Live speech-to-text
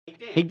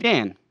Hey,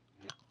 Dan,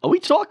 are we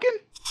talking?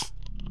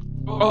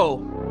 Oh,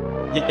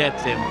 yeah,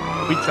 Tim.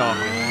 We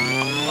talking.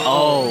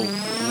 Oh,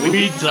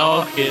 we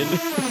talking.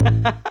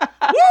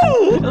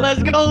 Woo!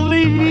 Let's go,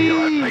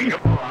 Lee!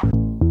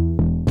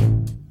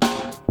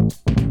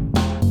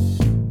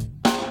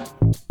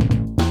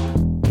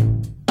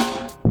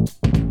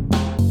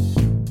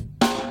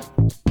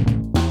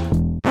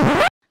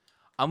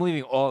 I'm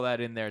leaving all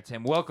that in there,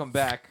 Tim. Welcome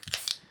back.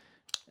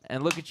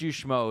 And look at you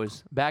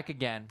schmoes, back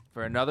again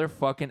for another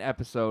fucking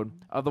episode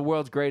of the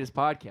world's greatest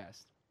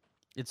podcast.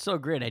 It's so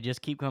great. I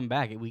just keep coming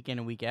back week in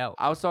and week out.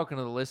 I was talking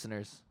to the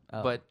listeners,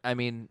 Oh. but, I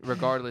mean,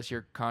 regardless,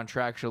 you're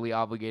contractually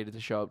obligated to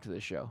show up to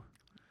this show.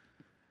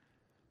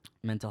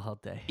 Mental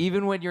health day.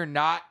 Even when you're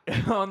not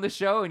on the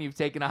show and you've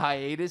taken a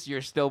hiatus,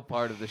 you're still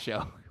part of the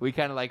show. We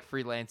kind of like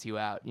freelance you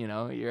out, you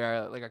know?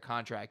 You're like a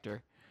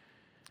contractor.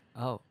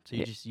 Oh, so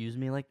you just use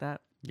me like that?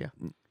 Yeah.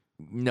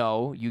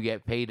 No, you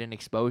get paid in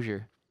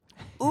exposure.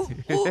 Ooh,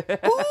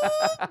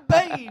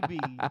 baby.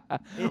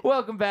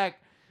 Welcome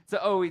back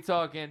to Oh We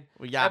Talking.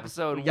 We got him.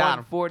 episode We got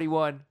him.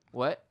 141.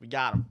 What? We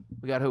got him.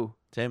 We got who?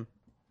 Tim.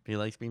 He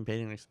likes being paid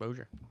in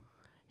exposure.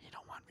 He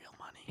don't want real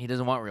money. He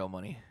doesn't want real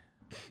money.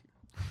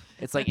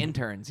 It's like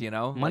interns, you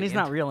know? Money's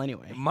Like not real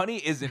anyway. Money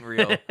isn't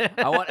real.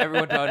 I want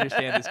everyone to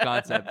understand this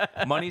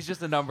concept. Money's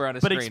just a number on a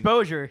But screen.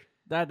 exposure,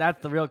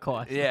 that's the real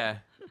cost. Yeah.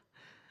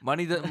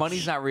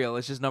 Money's not real.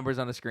 It's just numbers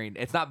on a screen.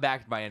 It's not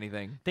backed by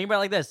anything. Think about it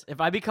like this. If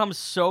I become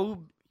so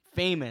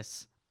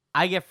famous,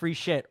 I get free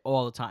shit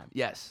all the time.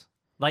 Yes.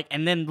 Like,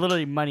 and then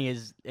literally money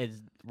is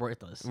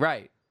worthless.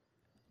 Right.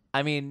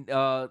 I mean,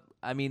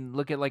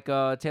 look at like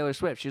Taylor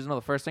Swift. She doesn't know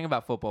the first thing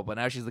about football, but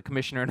now she's the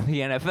commissioner of the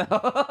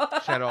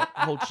NFL. She had a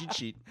whole cheat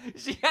sheet.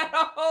 She had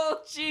a whole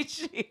cheat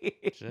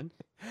sheet. She did.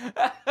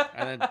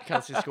 And then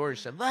Kelsey scored.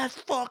 She said, "Let's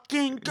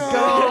fucking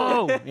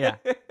Go! Yeah.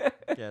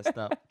 Yeah,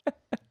 stop.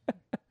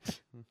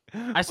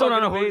 I still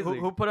don't know Fucking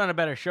who put on a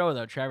better show,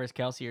 though, Travis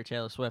Kelce or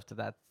Taylor Swift at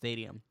that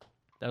stadium.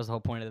 That was the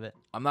whole point of it.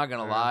 I'm not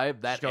gonna lie.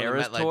 That She's going to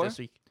Eras MetLife tour. this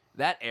week.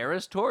 That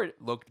Eras tour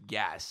looked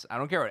gas. I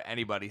don't care what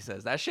anybody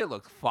says. That shit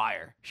looked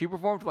fire. She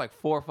performed for like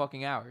 4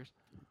 fucking hours.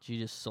 She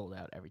just sold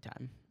out every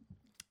time.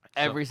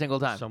 Every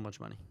single time. So much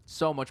money.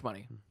 So much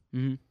money.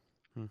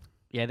 Mm-hmm.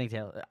 Yeah, I think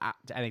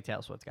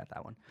Taylor Swift got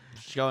that one.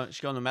 She's going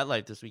to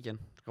MetLife this weekend.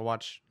 Go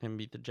watch him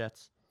beat the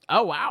Jets.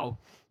 Oh, wow.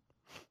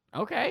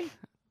 Okay.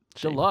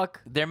 Good luck.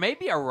 There may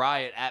be a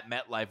riot at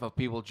MetLife of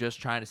people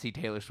just trying to see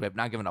Taylor Swift,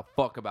 not giving a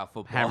fuck about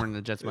football. Hammering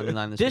the Jets money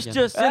line this This weekend.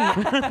 just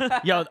in.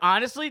 Yo,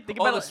 honestly, think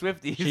All about the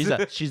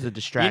Swifties. She's a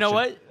distraction. You know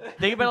what?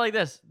 Think about it like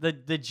this: the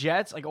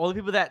Jets, like all the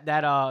people that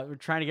were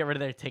trying to get rid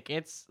of their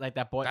tickets, like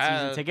that bought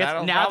season tickets.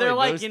 that'll Now they're probably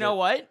like, boost you know it.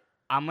 what?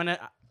 I'm gonna.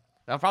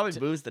 That'll probably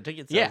boost the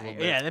ticket sales Yeah, a little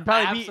bit. yeah. They'd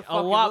probably be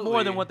a lot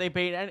more than Abso-fucking-lutely. what they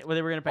paid. What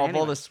they were gonna pay. Of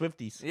all Anyway. the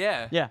Swifties.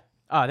 Yeah. Yeah.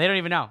 Oh, they don't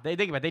even know. They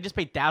think about it. They just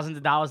paid thousands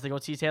of dollars to go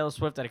see Taylor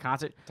Swift at a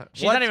concert.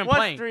 She's not even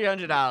playing. What's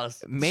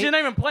 $300? She's not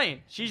even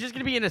playing. She's just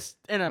gonna be in a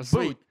booth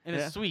suite. in Yeah.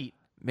 a suite.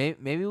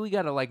 Maybe we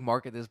gotta like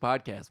market this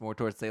podcast more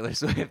towards Taylor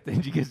Swift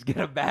and you just get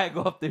a bag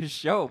off this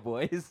show,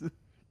 boys.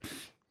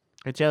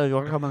 Hey, Taylor, you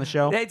want to come on the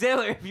show? Hey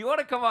Taylor, if you want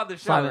to come on the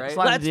show, Slide it- right?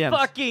 slide Let's DMs.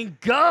 fucking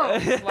go.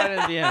 Slide in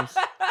the DMs.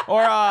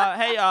 Or,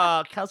 hey,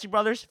 Kelsey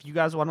Brothers, if you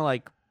guys want to,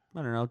 like,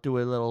 I don't know, do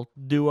a little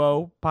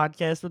duo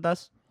podcast with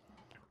us.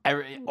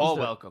 All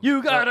welcome.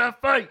 You gotta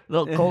fight.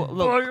 Little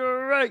For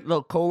your right.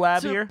 little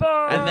collab here. To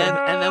And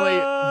then we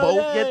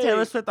both get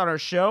Taylor Swift on our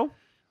show.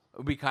 It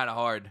would be kind of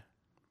hard.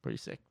 Pretty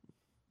sick.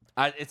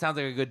 It sounds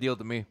like a good deal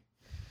to me.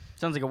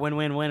 Sounds like a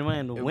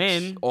win-win-win-win.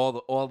 Win.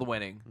 All the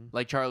winning,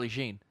 like Charlie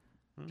Sheen.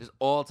 Just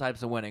all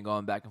types of winning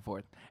going back and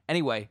forth.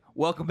 Anyway,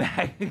 welcome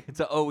back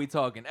to Oh We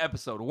Talking,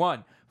 episode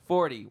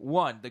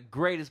 141, the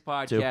greatest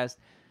podcast.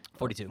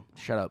 42.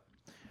 Shut up.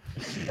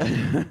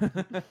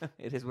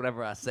 It is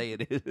whatever I say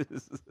it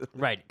is.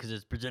 Right, because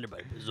it's presented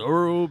by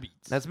Bizarro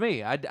Beats. That's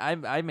me.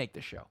 I make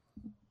the show.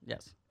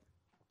 Yes.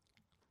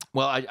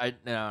 Well,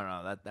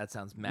 no. That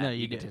sounds mad. No,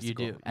 you do.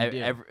 egotistical. You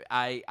do.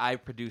 I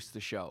produce the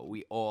show.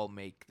 We all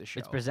make the show.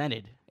 It's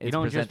presented. It's You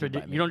don't just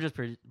presented by me. you don't just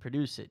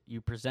produce it.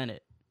 You present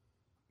it.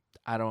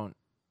 I don't.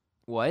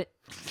 What?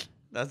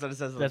 That's what it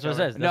says. on That's the what it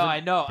cover. says. No, That's I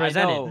know.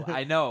 presented.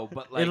 I know.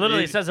 But like, It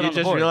literally says it You on the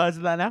just board.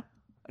 realized that now?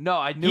 no,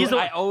 I knew. He's the,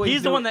 I always.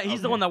 he's the knew one it. that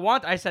he's the Okay. one that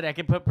want. I said I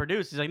could put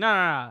produce. He's like,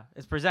 no.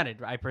 It's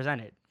presented. I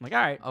present it. I'm like, all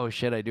right. Oh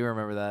shit! I do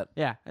remember that.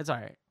 Yeah, it's all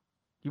right.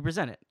 You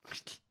present it.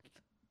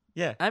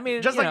 Yeah. I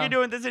mean, Just you like know. you're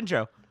doing this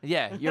intro.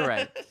 Yeah, you're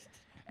right.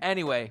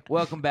 Anyway,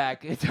 welcome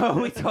back. It's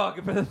only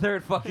talking for the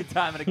third fucking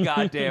time in a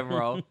goddamn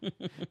row.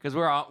 Because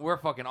we're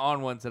fucking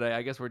on one today.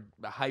 I guess we're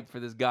hyped for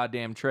this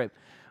goddamn trip.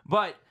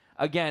 But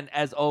again,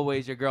 as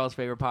always, your girl's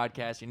favorite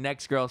podcast, your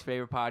next girl's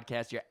favorite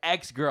podcast, your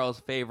ex-girl's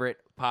favorite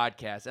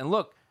podcast. And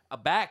look,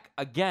 back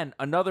again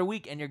another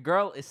week, and your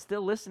girl is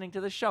still listening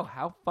to the show.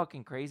 How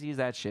fucking crazy is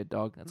that shit,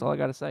 dog? That's all I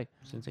gotta say.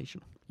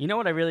 Sensational. You know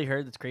what I really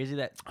heard that's crazy?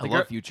 That I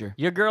love Future.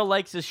 your girl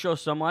likes this show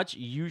so much,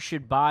 you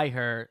should buy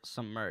her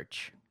some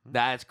merch.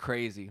 That's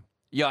crazy.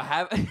 Yo,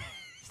 have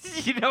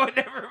you know what?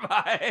 Never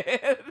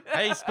mind.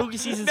 Hey, spooky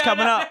season's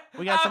coming up.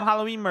 We got some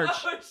Halloween merch.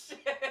 Oh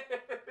shit.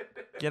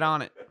 Get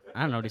on it.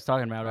 I don't know what he's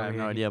talking about I over have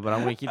here. no idea, but I'm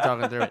gonna keep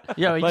talking through it.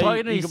 Yo, you But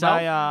talking to you can yourself?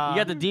 buy, You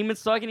got the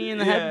demons talking to you in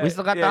the head? We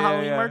still got the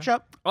Halloween merch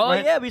up. Oh,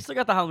 right? yeah, we still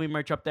got the Halloween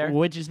merch up there.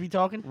 Witches be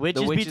talking.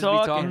 Witches, The witches be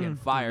talking.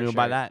 Fire We'll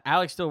buy shirt. that.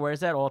 Alex still wears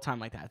that all the time.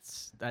 Like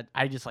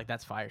I just like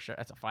that's fire shirt.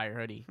 That's a fire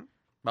hoodie.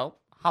 Well,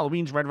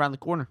 Halloween's right around the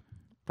corner.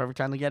 Perfect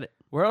time to get it.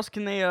 Where else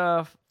can they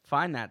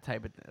find that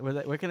type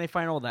of? Where can they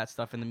find all that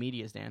stuff in the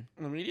medias, Dan?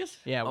 The medias?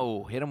 Yeah.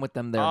 Oh, hit them with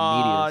them there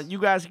medias. You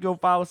guys can go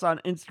follow us on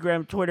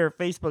Instagram, Twitter,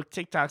 Facebook,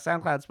 TikTok,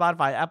 SoundCloud,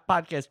 Spotify, Apple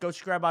Podcasts. Go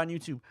subscribe on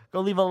YouTube. Go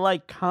leave a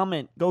like,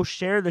 comment. Go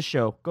share the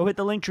show. Go hit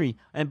the link tree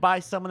and buy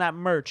some of that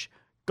merch.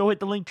 Go hit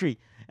the link tree.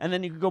 And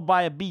then you can go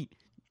buy a beat.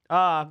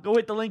 Go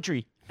hit the link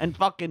tree and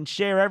fucking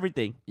share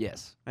everything.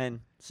 Yes.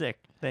 And sick.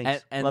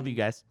 Thanks. And- Love you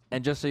guys.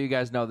 And just so you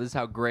guys know, this is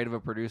how great of a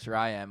producer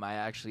I am. I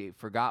actually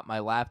forgot my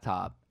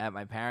laptop at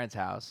my parents'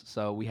 house,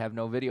 so we have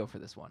no video for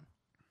this one,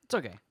 It's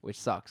okay. which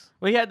sucks.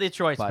 We had the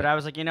choice, but But- I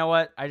was like, you know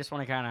what? I just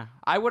want to kind of.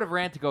 I would have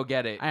ran to go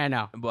get it, I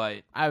know.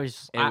 but I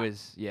was. it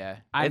was, yeah.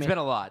 It's been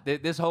a lot.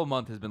 This whole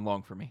month has been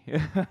long for me.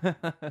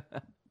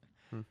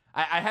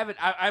 I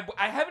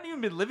haven't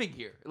even been living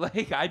here.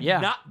 Like, I've Yeah.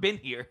 not been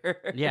here.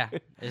 Yeah.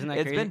 Isn't that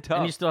It's crazy? been tough.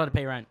 And you still had to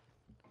pay rent.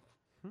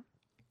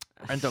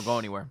 Rent don't go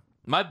anywhere.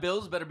 My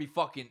bills better be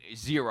fucking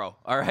zero.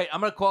 All right, I'm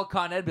gonna call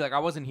Con Ed and be like, I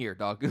wasn't here,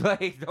 dog.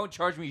 Like, don't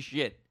charge me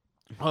shit.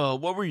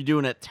 What were you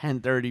doing at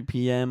 10:30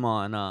 p.m.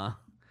 on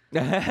We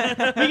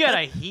got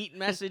a heat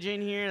message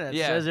in here that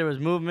Yeah. says there was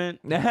movement.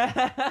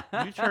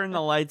 You turned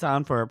the lights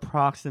on for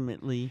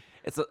approximately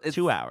It's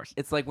 2 hours.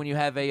 It's like when you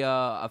have a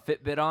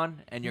Fitbit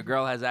on and your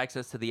girl has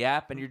access to the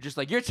app, and you're just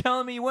like, you're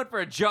telling me you went for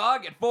a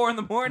jog at 4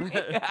 a.m.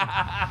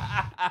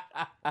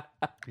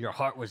 Your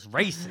heart was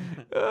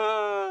racing.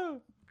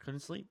 Couldn't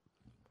sleep.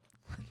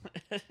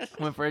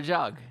 Went for a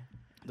jog.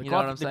 The You know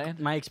what coffee- I'm saying?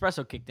 My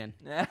espresso kicked in.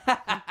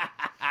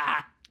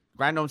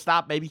 Grind don't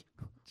stop, baby.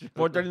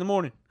 4:30 in the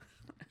morning.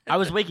 I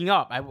was waking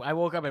up. I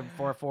woke up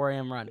for a 4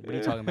 a.m. run. What are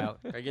you talking about?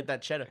 I get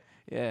that cheddar.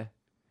 Yeah,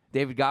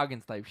 David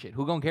Goggins type shit.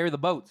 Who gonna carry the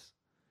boats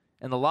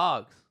and the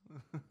logs?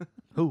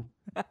 Who?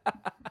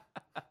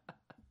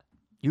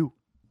 You.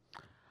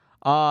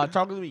 Talk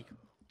of the week.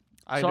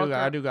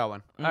 I do got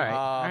one. All right.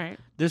 All right.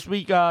 This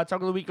week, talk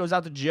of the week goes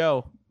out to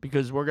Joe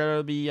because we're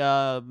gonna be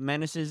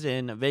menaces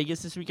in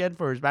Vegas this weekend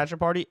for his bachelor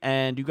party,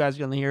 and you guys are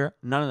gonna hear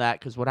none of that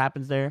because what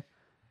happens there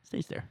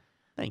stays there.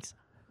 Thanks.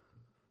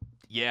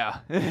 Yeah,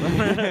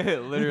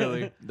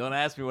 literally. Don't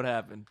ask me what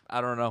happened. I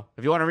don't know.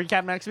 If you want to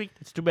recap next week,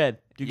 it's too bad.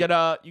 You get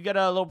a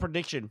little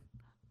prediction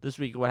this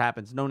week of what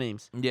happens. No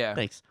names. Yeah.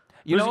 Thanks.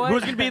 You know what?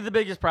 Who's gonna be the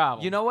biggest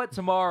problem? You know what?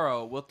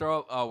 Tomorrow we'll throw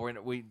up. Oh,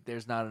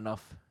 there's not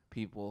enough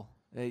people.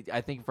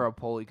 I think for a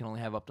poll you can only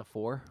have up to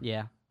 4.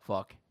 Yeah.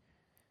 Fuck.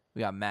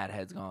 We got mad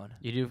heads going.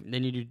 You do.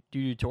 Then you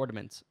do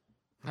tournaments.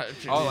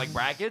 Oh, like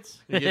brackets?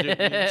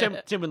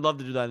 Tim would love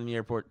to do that in the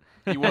airport.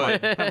 He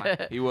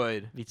would. He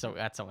would.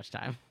 That's so much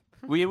time.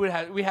 We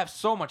have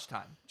so much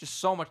time. Just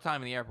so much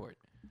time in the airport.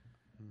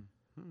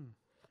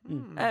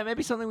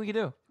 Maybe something we could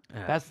do.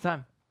 That's the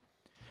time.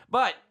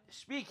 But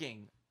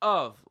speaking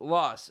of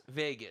Las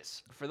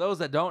Vegas, for those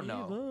that don't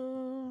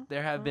know,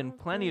 there have been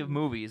plenty of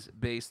movies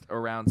based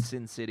around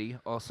Sin City,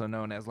 also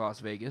known as Las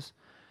Vegas.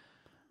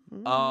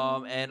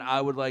 And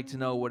I would like to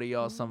know what are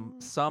y'all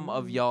some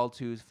of y'all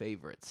two's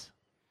favorites.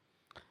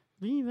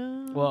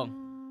 Well.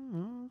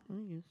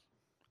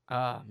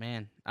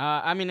 Man.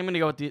 I mean, I'm gonna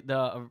go with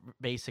the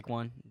basic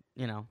one.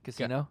 You know,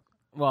 Casino?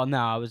 Well, no,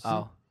 I was.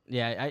 Oh.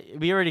 Yeah,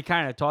 we already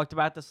kind of talked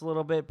about this a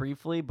little bit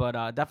briefly, but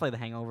definitely the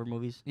Hangover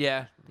movies.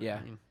 Yeah.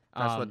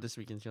 That's what this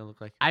weekend's gonna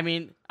look like. I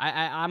mean,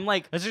 I'm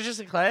like, This is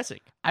just a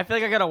classic. I feel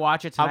like I gotta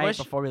watch it tonight wish-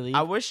 before we leave.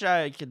 I wish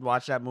I could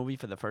watch that movie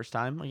for the first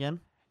time again.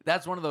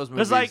 That's one of those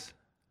movies. Because, like,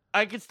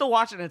 I could still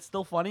watch it and it's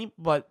still funny,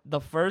 but the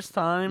first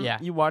time Yeah.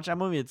 you watch that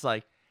movie, it's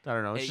like, I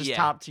don't know, it's just Yeah.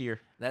 top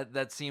tier.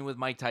 That scene with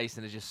Mike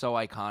Tyson is just so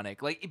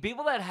iconic. Like,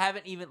 people that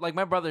haven't even, like,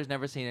 my brother's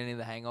never seen any of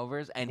the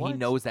Hangovers, and he What?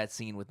 knows that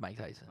scene with Mike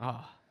Tyson.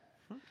 Oh,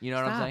 You know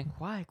what I'm stop. saying?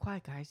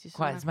 Quiet, guys. Just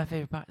Quiet. It's my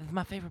favorite part. It's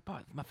my favorite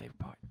part. It's my favorite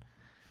part.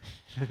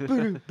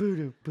 Boom,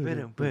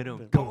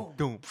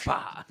 boom,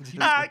 bah.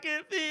 I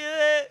can feel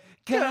it.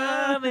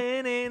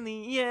 Coming in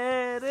the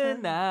air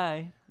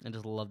tonight. I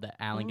just love that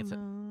Alan gets it.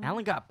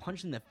 Alan got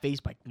punched in the face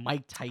by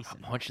Mike Tyson.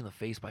 Punch in the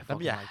face by That'd fucking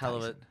be a Mike hell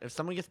of Tyson. it. If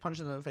someone gets punched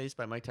in the face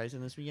by Mike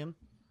Tyson this weekend,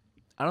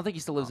 I don't think he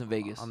still lives in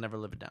Vegas. I'll never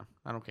live it down.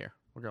 I don't care.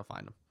 We're gonna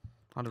find him.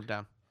 Hunt him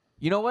down.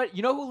 You know what?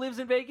 You know who lives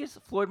in Vegas?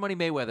 Floyd Money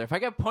Mayweather. If I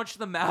get punched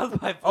in the mouth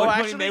by Floyd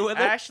Money Mayweather,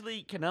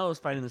 actually, Canelo's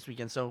fighting this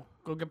weekend, so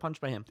go get punched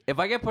by him. if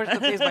I get punched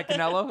in the face by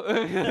Canelo,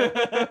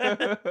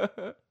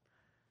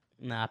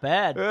 Not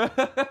bad.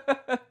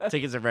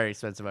 Tickets are very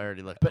expensive. I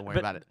already looked. Don't worry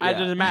about it. It Yeah.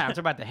 doesn't matter. I'm talking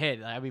about the hit.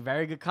 That'd be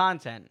very good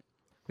content.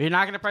 We're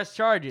not gonna press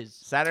charges.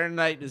 Saturday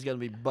night is gonna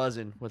be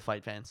buzzing with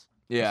fight fans.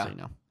 Yeah. Just so you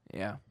know.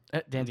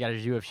 yeah, Dan's got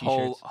his UFC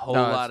whole shirts. whole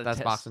No, lot of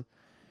that's boxing.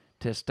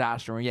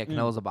 testosterone. Yeah,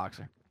 Canelo's a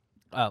boxer.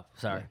 Oh,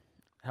 sorry.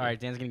 All right,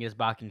 Dan's gonna get his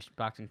boxing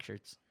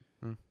shirts.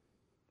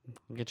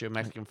 I'll get you a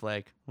Mexican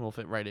flag. We'll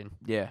fit right in.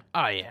 Yeah,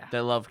 Oh yeah. They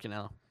love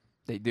Canelo.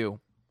 they do.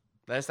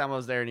 Last time I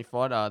was there and he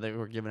fought, they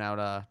were giving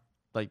out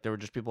like there were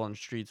just people on the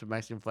streets with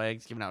Mexican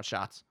flags giving out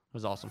shots.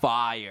 was awesome.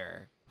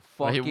 Fire.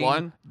 Well, he Fucking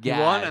won. Gas.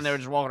 He won, and they were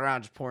just walking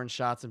around just pouring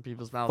shots in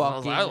people's mouths. And I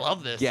was like, I Fucking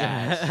love this.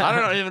 gas. I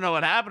don't even know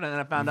what happened, and then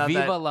I found out Viva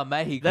that. La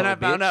Mexico. Then I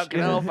found out bitch.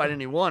 Canelo fight, and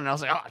he won, and I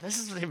was like, oh, this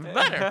is even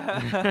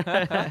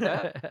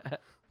better.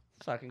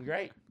 Fucking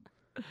great.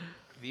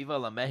 Viva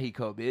La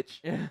Mexico, bitch.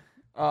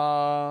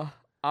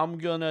 I'm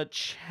gonna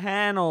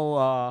channel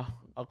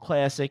a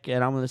classic,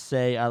 and I'm gonna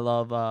say I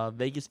love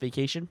Vegas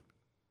Vacation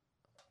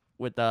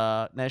with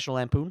National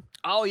Lampoon.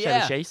 Oh Chevy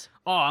yeah. Chase.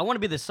 Oh, I want to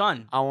be the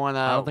son. I wanna.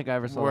 I don't think I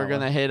ever saw We're that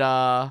gonna one. hit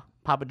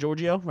Papa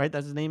Giorgio, right?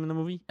 That's his name in the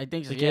movie. I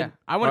think so. The Yeah. kid?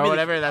 I want to Or be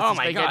whatever, The, that's oh his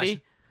my fake gosh.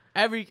 ID?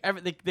 Every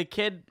the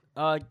kid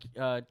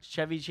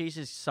Chevy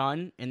Chase's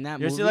son in that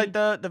You ever movie. see like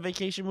the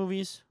vacation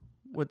movies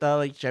with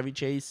like Chevy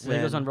Chase when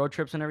he goes on and road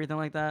trips and everything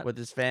like that. with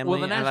his family? Well,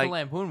 the and, National like,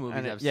 Lampoon movies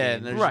and I've yeah, seen.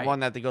 and there's Right. one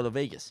that they go to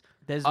Vegas.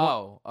 There's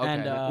Oh, okay.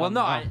 and, well,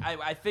 no, oh.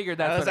 I figured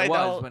that's was what it like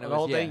was when it the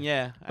whole was. thing,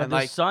 yeah. But And the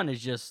like son is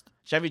just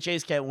Chevy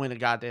Chase can't win a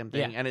goddamn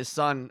thing, Yeah. and his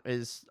son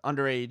is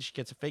underage,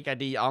 gets a fake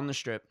ID on the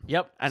strip,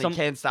 yep. and he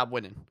can't stop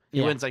winning. He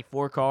Yeah. wins like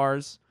 4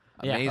 cars,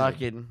 Yeah. Amazing.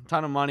 fucking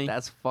ton of money.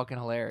 That's fucking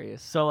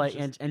hilarious. So like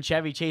and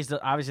Chevy Chase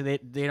obviously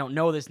they don't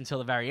know this until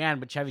the very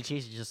end, but Chevy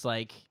Chase is just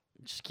like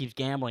just keeps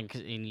gambling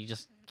and he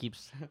just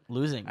keeps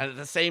losing. And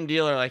the same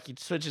dealer, like he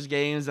switches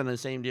games, and the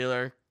same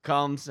dealer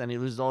comes and he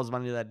loses all his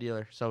money to that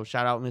dealer. So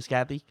shout out Miss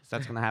Kathy, because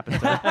that's gonna happen. To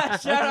her.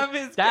 Shout out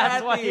Miss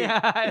That's why. Kathy.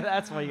 Yeah,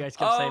 that's why you guys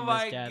kept Oh saying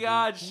my Miss Kathy.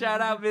 God!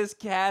 Shout out Miss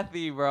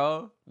Kathy,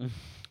 bro.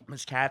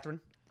 Miss Catherine.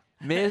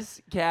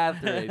 Miss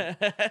Catherine.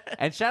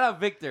 And shout out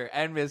Victor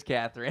and Miss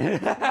Catherine.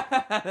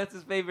 That's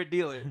his favorite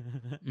dealer.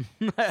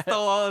 Stole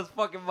all his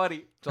fucking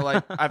money. So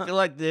like, I feel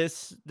like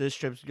this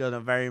trip's gonna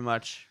very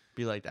much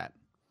be like that.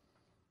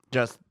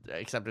 Just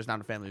except it's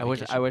not a family. I wish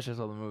vacation. I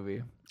saw the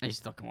movie. I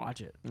still can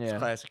watch it. It's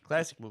a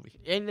classic movie.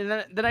 And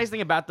the nice thing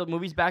about the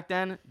movies back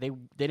then, they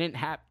didn't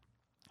have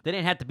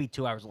to be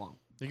 2 hours long.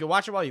 You can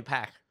watch it while you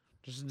pack.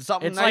 Just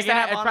something It's nice like to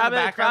have it's on probably-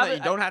 in the background probably-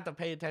 that you don't have to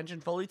pay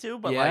attention fully to,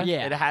 but Yeah? like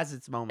Yeah. it has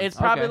its moments. It's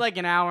probably Okay. like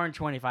an hour and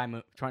 25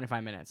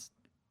 minutes,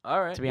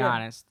 All right. to be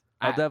honest.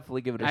 I'll I-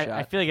 definitely give it a shot.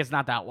 I feel like it's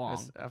not that long.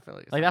 I feel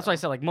like, it's Like not that's why I bad.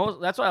 said like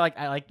that's why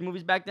I like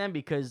movies back then,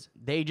 because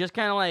they just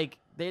kind of like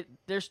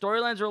their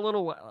storylines are a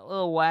little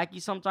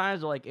wacky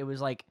sometimes. Or like it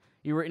was like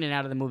you were in and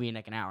out of the movie in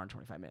like an hour and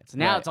 25 minutes.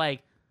 Now Right. it's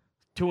like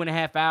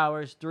 2.5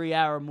 hours,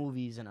 3-hour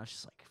movies, and I was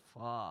just like,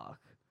 fuck.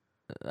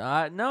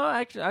 No,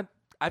 actually,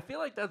 I feel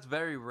like that's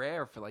very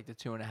rare for like the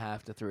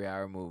 2.5 to 3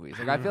 hour movies.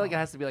 Like I feel like it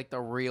has to be like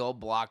the real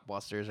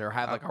blockbusters or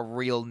have like a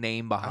real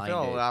name I behind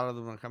feel a it. lot of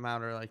them that come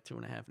out are like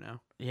 2.5 now.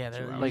 Yeah,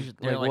 they're 2 hours. like,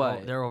 they're Like like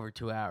what? they're over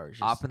 2 hours.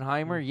 just-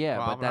 Oppenheimer, yeah,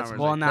 Well, but that's Oppenheimer's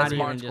Well, like- not that's even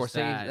Martin just Scorsese.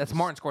 that. That's Just-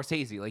 Martin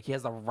Scorsese. Like he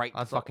has the right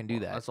to fucking do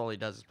that. That's all he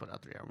does is put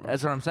out 3 hour movies.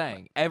 That's what I'm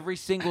saying. Every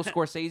single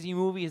Scorsese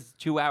movie is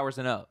 2 hours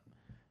and up.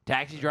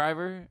 Taxi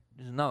Driver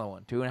is another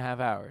one,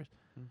 2.5 hours.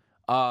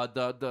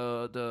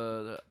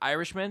 The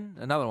Irishman,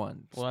 another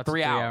one, Well, that's a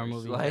 3 3-hour hours.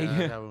 movie. Like,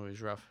 Yeah, that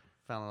movie's rough.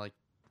 Found like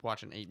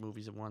watching 8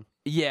 movies in one.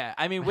 yeah,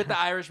 I mean, with the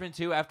Irishman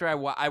too. After I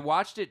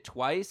watched it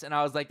twice, and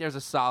I was like, "There's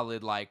a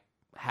solid like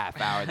half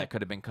hour that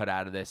could have been cut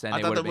out of this." And I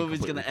it thought would the have been movie's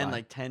gonna completely end fine.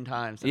 like 10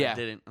 times, and Yeah, it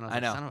didn't. And I was I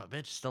like, know. son of a bitch,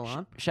 it's still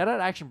on. Shout out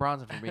Action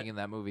Bronson for being in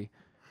that movie.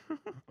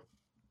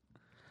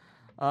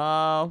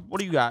 What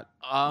do you got?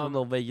 A Um,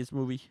 little Vegas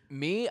movie.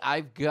 Me,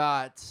 I've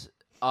got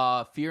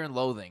Fear and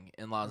Loathing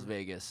in Las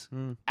Vegas.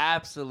 Mm.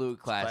 Absolute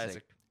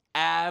classic.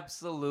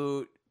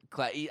 Absolute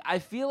I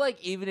feel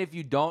like even if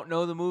you don't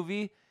know the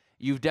movie,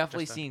 you've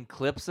definitely Just a- seen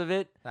clips of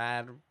it.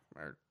 That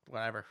or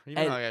whatever.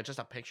 Even And- though, yeah, just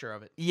a picture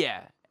of it.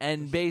 Yeah.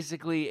 And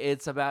basically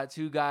it's about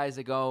 2 guys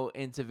that go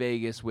into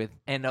Vegas with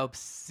an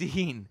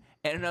obscene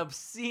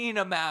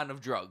amount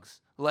of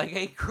drugs. Like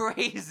a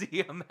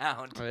crazy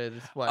amount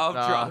It's what, of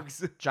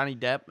drugs. Johnny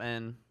Depp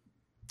and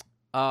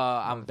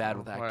I'm bad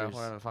with whatever- actors.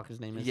 Whatever the fuck his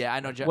name is. Yeah, I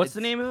know. What's it's the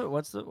name of it?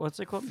 What's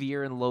it called?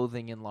 Fear and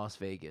Loathing in Las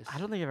Vegas. I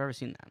don't think I've ever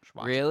seen that.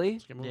 Watch it. Really?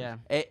 It's a good movie. Yeah.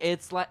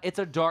 It's like it's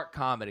a dark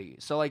comedy.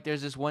 So like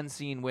there's this one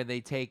scene where they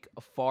take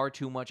far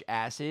too much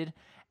acid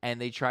and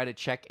they try to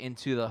check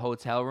into the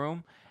hotel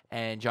room,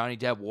 and Johnny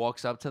Depp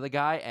walks up to the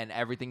guy and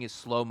everything is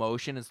slow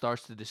motion and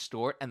starts to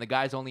distort, and the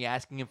guy's only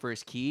asking him for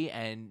his key,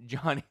 and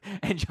Johnny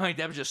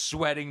Depp's just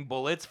sweating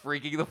bullets,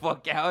 freaking the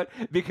fuck out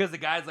because the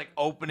guy's like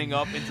opening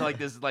up into like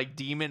this like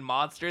demon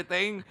monster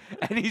thing,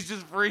 and he's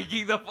just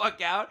freaking the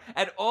fuck out,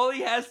 and all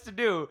he has to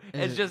do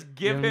is just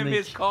give him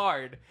his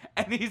card,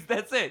 and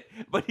that's it,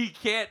 but he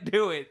can't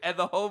do it, and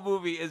the whole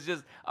movie is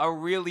just a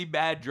really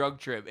bad drug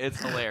trip. It's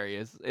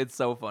hilarious. It's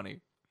so funny.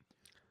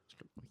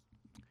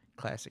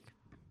 Classic.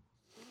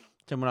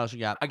 Tim, what else you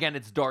got? Again,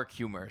 it's dark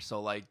humor,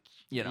 so like,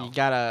 you know. You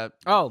gotta.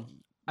 Oh,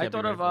 I Get me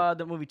thought ready of for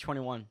the movie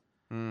 21.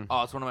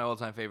 Oh, it's one of my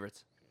all-time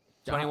favorites.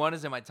 21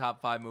 is in my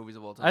top 5 movies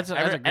of all time. That's a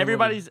good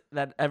Everybody's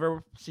that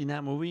ever seen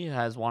that movie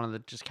has wanted to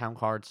just count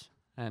cards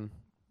and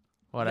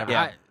whatever.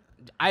 Yeah.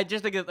 I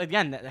just think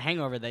again, the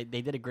Hangover. They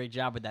did a great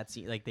job with that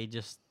scene. Like they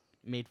just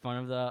made fun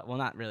of the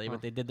not really,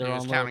 but they did their He own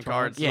was little counting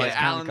cards. Yeah, like he's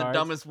counting Alan, the cards.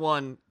 dumbest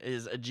one,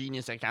 is a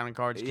genius at counting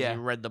cards because Yeah. he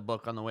read the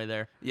book on the way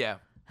there. Yeah.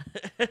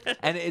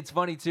 And it's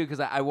funny too because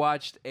I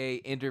watched a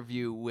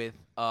interview with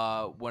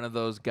one of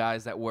those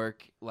guys that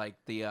work like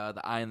the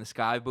Eye in the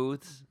Sky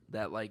booths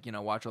that like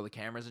watch all the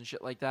cameras and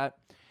shit like that.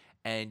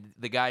 And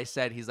the guy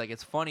said he's like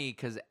it's funny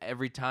because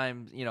every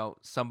time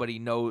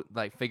somebody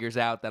figures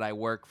out that I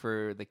work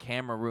for the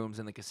camera rooms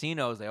in the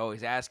casinos, they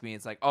always ask me.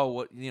 It's like, oh,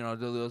 what do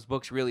those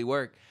books really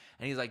work?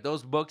 And he's like,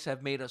 those books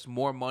have made us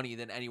more money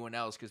than anyone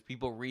else because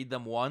people read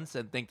them once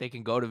and think they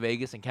can go to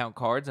Vegas and count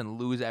cards and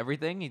lose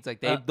everything. He's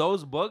like,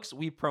 those books,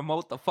 we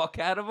promote the fuck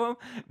out of them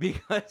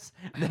because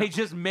they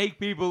just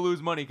make people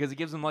lose money because it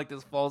gives them like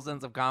this false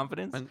sense of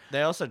confidence. And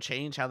they also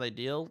change how they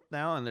deal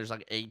now, and there's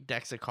like 8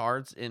 decks of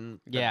cards in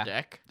the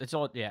deck. It's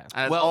all And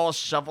it's all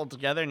shuffled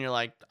together, and you're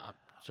like,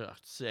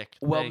 sick.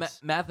 Well,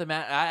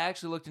 I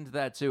actually looked into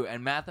that too,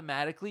 and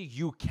mathematically,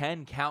 you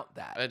can count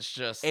that. It's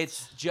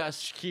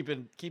just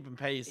keeping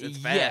pace. It's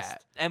fast. Yeah,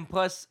 and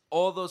plus,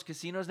 all those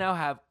casinos now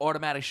have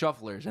automatic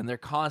shufflers, and they're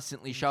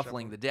constantly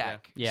shuffling the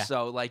deck. Yeah.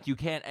 So, like, you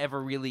can't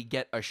ever really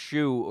get a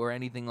shoe or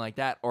anything like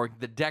that, or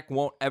the deck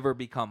won't ever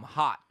become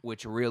hot,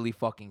 which really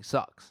fucking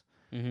sucks.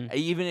 Mm-hmm.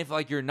 Even if,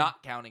 like, you're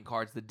not counting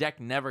cards, the deck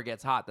never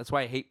gets hot. That's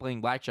why I hate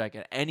playing blackjack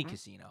at any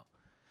casino.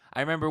 I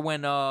remember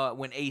when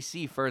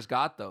AC first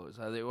got those,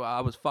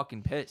 I was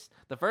fucking pissed.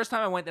 The first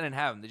time I went, they didn't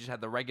have them. They just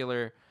had the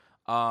regular.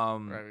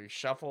 Right,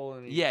 shuffle.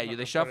 And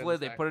they shuffle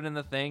it. They put it in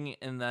the thing,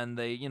 and then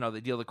they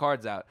deal the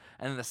cards out.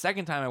 And then the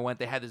second time I went,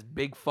 they had this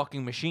big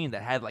fucking machine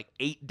that had like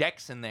 8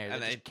 decks in there.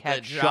 And that they just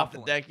kept drop the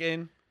shuffling. deck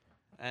in,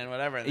 and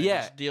whatever. And they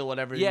just deal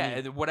whatever. You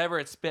need. Whatever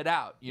it spit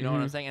out. You know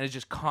what I'm saying? And it's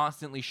just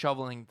constantly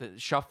shuffling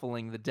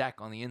the deck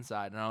on the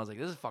inside. And I was like,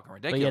 this is fucking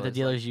ridiculous. But yeah, the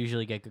dealers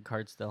usually get good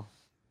cards still.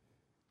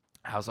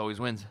 House always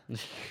wins.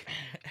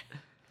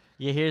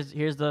 Yeah,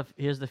 here's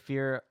the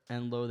Fear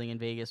and Loathing in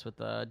Vegas with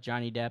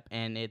Johnny Depp,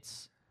 and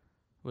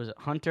was it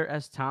Hunter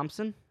S.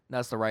 Thompson?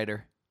 That's the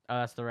writer. Oh,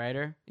 that's the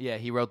writer. Yeah,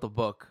 he wrote the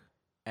book,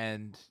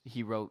 and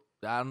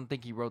I don't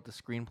think he wrote the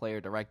screenplay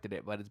or directed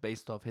it, but it's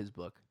based off his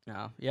book.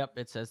 Oh, yep.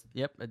 It says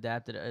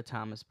adapted a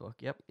Thomas book.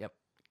 Yep.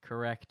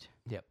 Correct.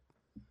 Yep.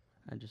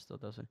 I just thought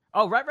that was.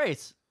 Oh, Rat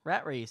Race.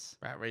 Rat Race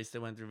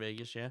that went through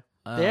Vegas. Yeah.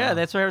 Yeah,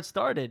 that's where it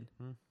started.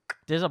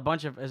 There's a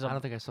bunch of. I don't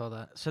think I saw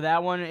that. So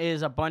that one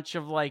is a bunch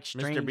of like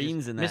strangers. Mr.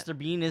 Bean's in that. Mr.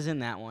 Bean is in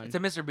that one. It's a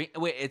Mr. Bean.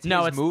 Wait, it's no,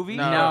 his it's, movie?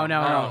 No.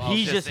 Oh,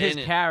 He's just his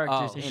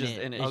characters He's in just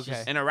it. in it. Okay.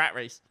 Just in a rat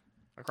race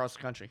across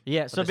the country.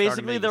 Yeah. But So they started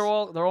basically, in they're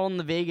Vegas. all in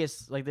the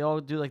Vegas. Like they all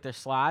do like their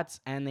slots,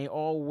 and they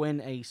all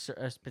win a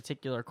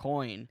particular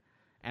coin.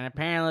 And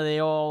apparently, they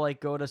all like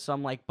go to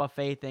some like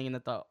buffet thing, and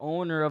that the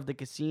owner of the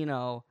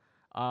casino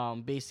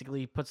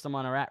basically puts them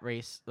on a rat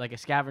race, like a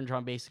scavenger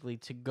hunt, basically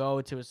to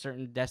go to a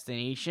certain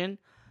destination.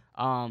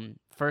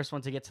 First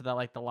one to get to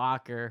the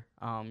locker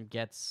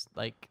gets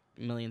like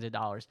millions of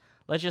dollars.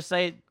 Let's just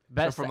say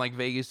best So from like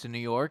Vegas to New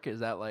York, is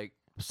that like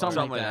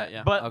something like that.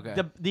 yeah. But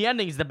Okay. the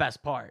ending is the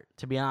best part,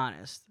 to be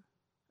honest.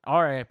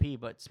 R.I.P.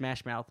 But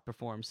Smash Mouth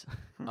performs.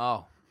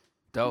 oh,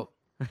 dope.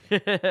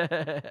 There's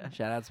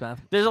Shout out Smash.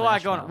 a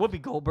lot Smash going on. Mouth.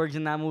 Whoopi Goldberg's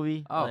in that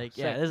movie. Oh, like,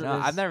 sick. yeah, there's, No,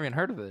 I've never even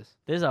heard of this.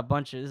 there's a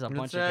bunch of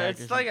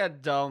characters. It's like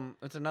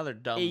it's another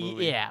dumb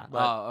movie. Yeah. but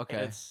Oh,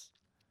 okay. It's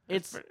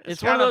it's one of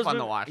kinda those fun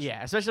to mov- watch.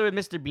 Yeah, especially with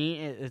Mr. Bean.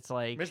 It's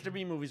like Mr.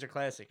 Bean movies are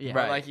classic. Yeah.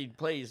 But Right. like he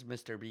plays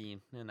Mr. Bean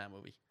in that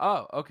movie.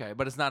 Oh, okay,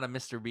 but it's not a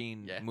Mr.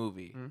 Bean Yeah.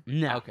 movie.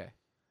 no. Okay,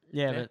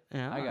 Yeah, Yeah. but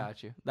yeah, I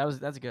got you.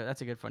 That's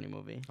a good funny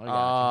movie. I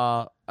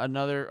got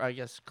Another I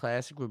guess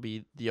classic would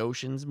be the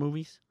Oceans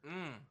movies. you.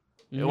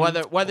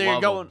 Mhm. Whether you're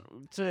Love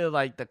going to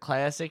like the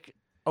classic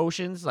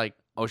Oceans, like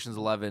Ocean's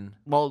 11.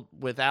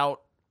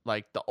 without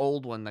like the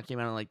old one that came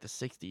out in like the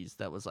 60s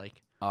that was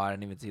like Oh, I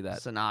didn't even see that.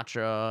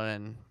 Sinatra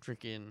and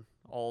freaking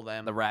all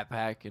them. The Rat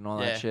Pack and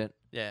all Yeah. that shit.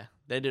 Yeah,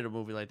 they did a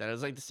movie like that. It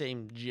was like the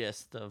same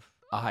gist of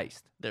A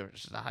heist. there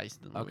was just a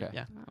heist in the movie. Okay.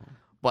 Yeah, Oh.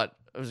 but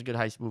it was a good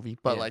heist movie.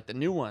 But Yeah. like the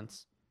new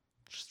ones,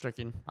 just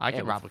freaking I Yeah,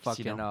 could rob a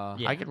fucking, casino.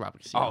 Yeah. I could rob a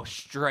casino. Oh,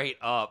 straight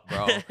up,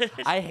 bro.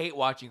 I hate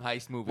watching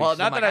heist movies. Well, so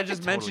not I'm that like, I could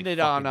just totally mentioned it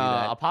fucking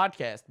on do a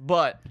podcast,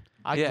 but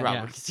I Yeah. could rob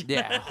Yeah. a casino.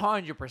 that. Yeah,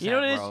 100%. You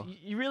know what it bro. is?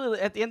 You really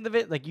at the end of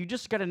it, like you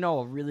just gotta know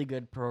a really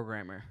good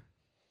programmer.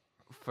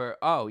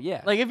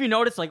 Yeah. Like if you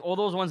notice, like all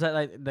those ones that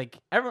like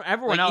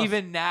everyone Like, else.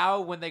 even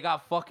now when they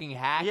got fucking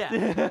hacked. Yeah.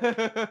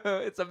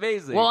 It's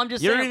amazing. well, I'm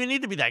just You saying. don't even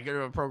need to be that good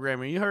of a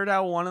programmer. You heard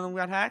how one of them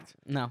got hacked?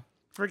 No.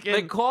 Freaking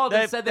they called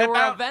and said they were a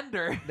found,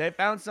 vendor. They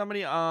found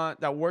somebody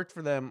that worked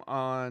for them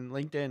on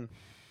LinkedIn,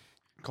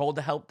 called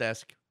the help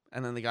desk,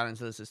 and then they got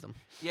into the system.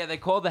 Yeah, they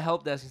called the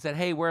help desk and said,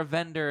 "Hey, we're a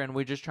vendor and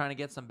we're just trying to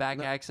get some back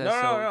access."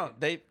 No.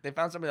 They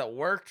found somebody that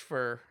worked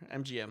for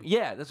MGM.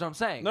 Yeah, that's what I'm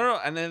saying. No,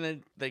 and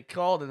then they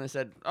called and they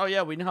said, "Oh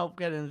yeah, we can help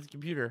get into the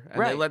computer," and they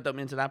Right. let them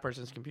into that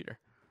person's computer.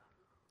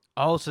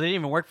 Oh, so they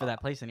didn't even work for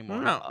that place anymore.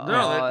 Oh,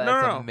 no,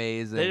 that's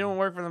amazing. They didn't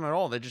work for them at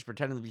all. They just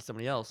pretended to be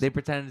somebody else. They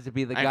pretended to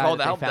be the I guy called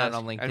that the they help found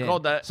desk. on I LinkedIn.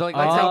 called that- So like,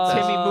 I let's say called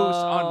Timmy that. Moose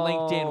on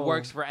LinkedIn Oh.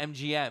 works for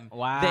MGM.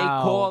 Wow. They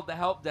called the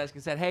help desk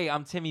and said, "Hey,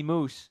 I'm Timmy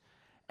Moose,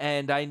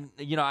 and I need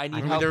need help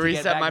to to get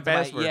reset back my into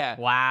password." yeah,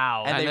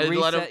 Wow. And and they they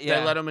let reset- them. yeah.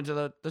 They let them into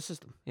the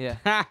system. yeah.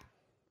 And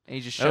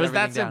he just It shut was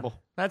that everything down.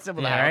 simple. That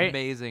simple. Yeah, to hack. right?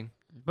 Amazing.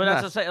 But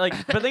that's Nuts. what I'm saying.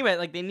 Like, but think about it.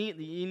 Like, you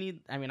need.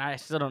 I mean, I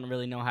still don't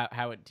really know how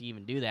to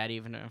even do that.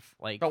 Even if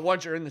like. But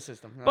once you're in the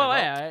system. But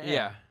yeah.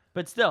 Yeah.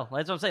 But still,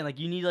 that's what I'm saying. Like,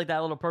 you need like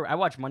that little program. I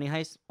watch Money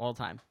Heist all the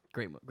time.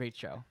 Great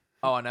show.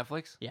 Oh, on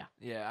Netflix? Yeah.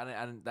 Yeah,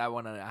 I didn't that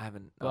one I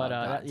haven't. But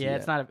gotten to it's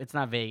yet.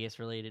 not Vegas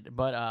related.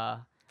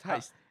 But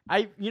Heist.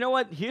 you know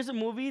what? Here's a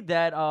movie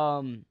that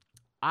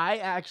I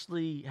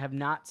actually have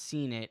not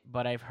seen it,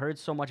 but I've heard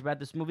so much about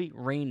this movie,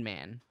 Rain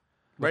Man.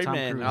 with Tom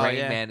Rain Man. Cruise. Oh, Rain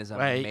yeah. Man is an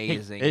Right.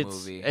 amazing it's,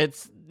 movie.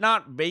 It's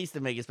not based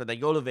in Vegas, but they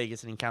go to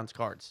Vegas and he counts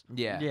cards.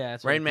 Yeah. Yeah,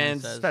 that's what Rain it kinda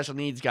Man's a says. special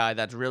needs guy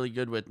that's really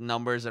good with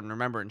numbers and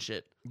remembering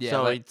shit. Yeah,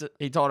 So like-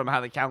 he taught him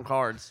how to count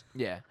cards,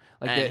 Yeah.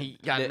 and he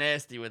got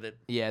nasty with it.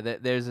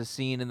 There's a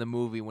scene in the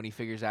movie when he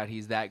figures out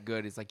he's that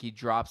good. It's like he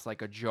drops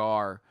like a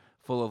jar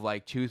full of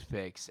like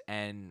toothpicks,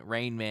 and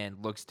Rain Man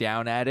looks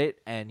down at it,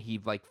 and he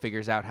like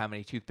figures out how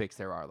many toothpicks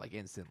there are like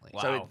instantly.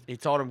 So he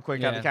taught him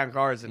quick how to Yeah. count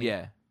cards, and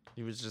Yeah.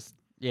 he was just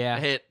Yeah.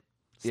 hit,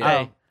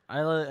 Yeah. stay,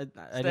 I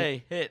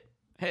stay, hit,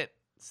 stay.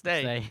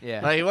 Stay.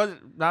 Yeah. Like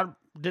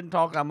he didn't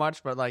talk that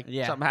much, but like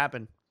Yeah. something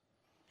happened.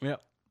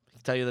 Yep. He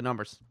can tell you the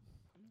numbers.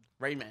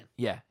 Rain Man.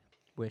 Yeah.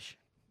 Wish.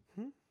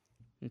 Hmm?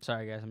 I'm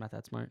sorry, guys. I'm not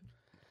that smart.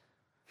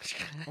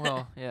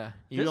 Well, yeah.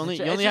 You It's only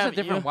just have a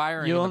different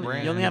wiring You in the only,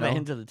 brain. you only have a know?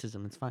 hint of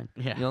autism. It's fine.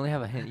 Yeah. You only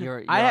have a hint.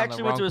 You're I on the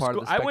actually went to a wrong part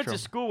school. of the I went to spectrum.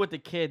 school with a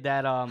kid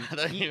that don't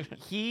he, even-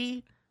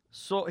 he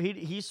saw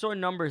he saw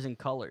numbers in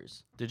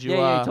colors. Did you?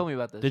 Yeah, you told me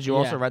about this. Did you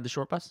also Yeah. ride the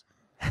short bus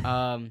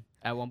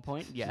At one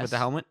point, yes. with the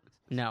helmet?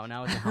 No,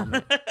 not with the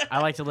helmet.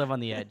 I like to live on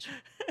the edge.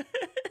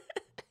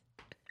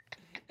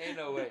 Ain't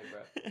no way,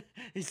 bro.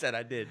 He said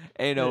I did.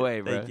 Ain't no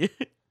way, bro. Thank you.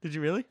 Did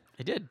you really?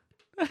 I did.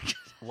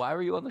 Why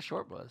were you on the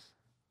short bus?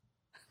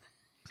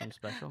 I'm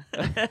special.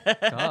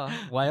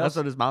 That's Why else?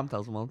 what his mom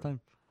tells him all the time.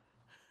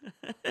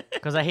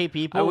 Because I hate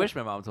people. I wish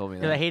my mom told me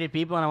Because I that. hated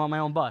people and I want my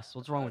own bus.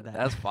 What's wrong with that?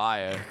 That's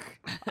fire.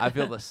 I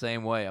feel the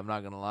same way. I'm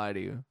not gonna lie to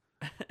you.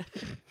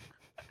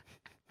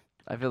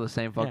 I feel the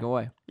same fucking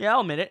way. Yeah,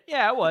 I'll admit it.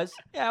 Yeah, I was.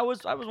 Yeah, I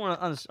was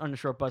on the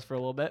short bus for a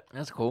little bit.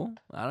 That's cool.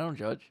 I don't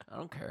judge. I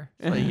don't care.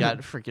 So you got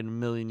freaking a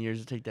million years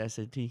to take the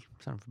SAT.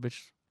 Son of a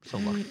bitch. So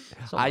lucky.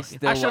 So I lucky.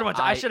 still.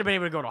 I should have been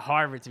able to go to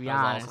Harvard, to be That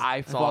was honest. awesome. I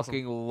It's awesome.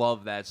 fucking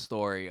love that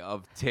story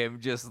of Tim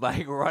just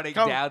like running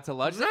Come- down to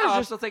lunch. No, No, I'm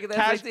just still taking the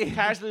Cash- SAT.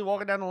 casually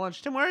walking down to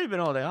lunch. Tim, where have you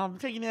been all day? Oh, I'm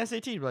taking the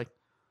SAT. You're like,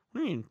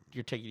 what do you mean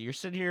you're taking it? You're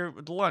sitting here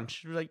with the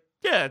lunch. You're like,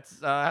 yeah,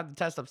 it's I have the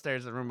test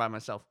upstairs in the room by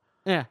myself.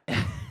 Yeah.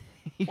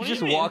 You What do you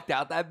just mean? walked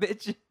out that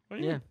bitch. What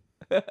do you Yeah.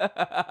 mean? There's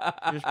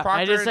I just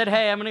proctored- said,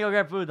 hey, I'm gonna go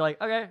grab food. They're like,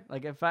 okay.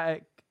 Like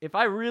if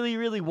I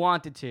really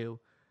wanted to,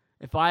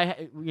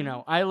 I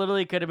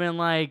literally could have been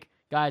like,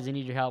 guys, I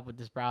need your help with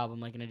this problem.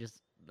 Like, and I just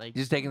like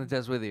Just taking the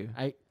test with you.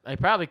 I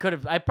probably could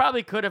have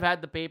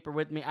had the paper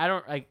with me. I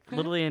don't like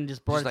literally and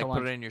just brought Just it like to put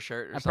lunch. it in your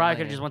shirt. Or I probably could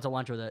something, have just went to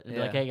lunch with it and be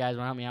like, Yeah. hey guys,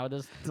 wanna help me out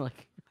with this?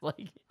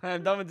 like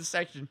I'm done with the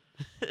section.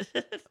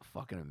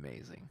 Fucking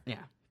amazing.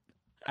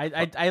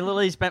 I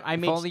literally spent I If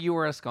made only you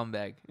were a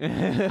scumbag.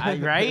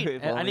 right?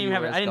 If I only didn't you even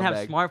have were a I didn't have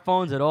scumbag.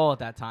 smartphones at all at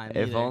that time.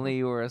 If either. only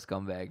you were a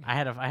scumbag. I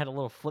had a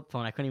little flip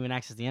phone. I couldn't even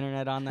access the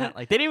internet on that.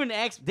 Like they didn't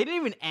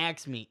even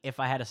ask me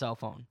if I had a cell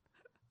phone.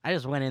 I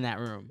just went in that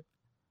room.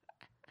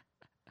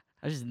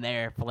 I was just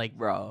there for like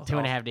Bro.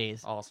 2.5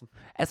 days. Awesome.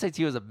 SAT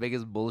was the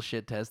biggest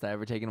bullshit test I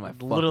ever taken in my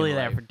fucking Literally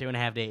there life. for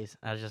 2.5 days.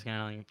 I was just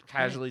kind of like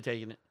Casually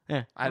taking it.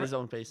 Yeah. At his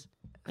own pace.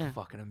 Yeah.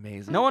 Fucking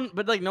amazing. No one,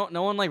 but like no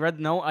one like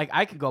read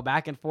I could go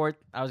back and forth.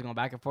 I was going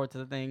back and forth to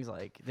the things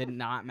like it did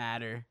not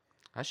matter.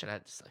 I should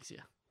have had dyslexia.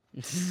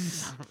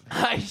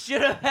 I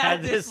should have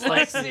had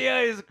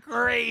dyslexia. Is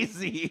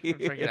crazy.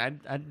 Freaking, I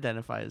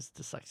identify as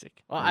dyslexic.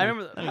 Well, I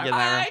remember. Let me get in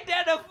that room. I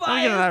identify Let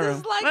me get in that as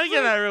room. Let me get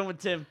in that room with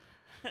Tim.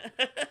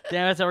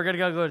 Damn it! So we're gonna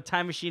go to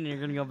time machine and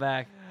you're gonna go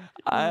back.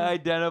 I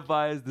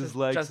identify as Just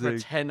dyslexic.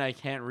 pretend I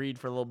can't read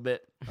for a little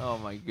bit. Oh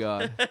my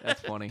god,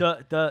 that's funny.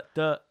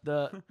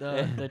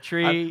 The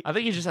tree. I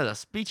think he just has a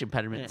speech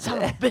impediment. Yeah. Son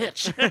of a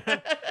bitch.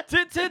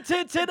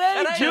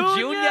 Today,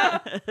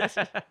 Junior.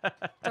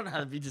 Don't know how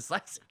to be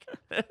dyslexic.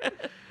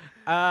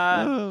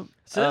 So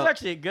this is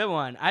actually a good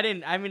one.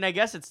 I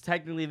guess it's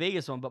technically a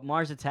Vegas one, but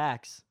Mars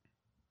Attacks.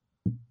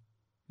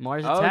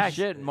 Mars Oh Attacks.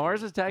 shit,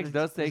 Mars Attacks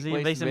does take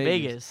place in in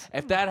Vegas.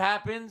 If that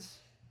happens,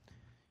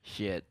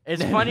 shit.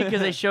 It's funny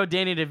because they show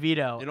Danny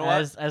DeVito You know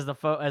what? as the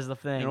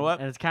thing. You know what?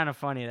 And it's kind of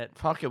funny that.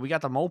 Fuck it, we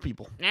got the mole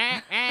people.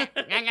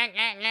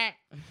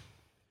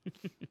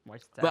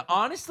 Mars Attacks. But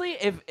honestly,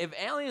 if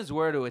aliens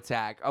were to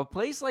attack, a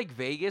place like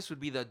Vegas would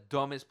be the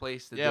dumbest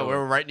place to Yeah, do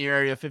we're it. right near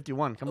Area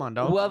 51. Come on,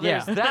 dog. Well,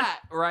 there's Yeah. that,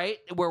 right?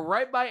 We're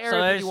right by So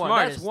Area they're 51.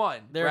 smartest. That's one.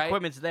 Their right?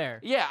 equipment's there.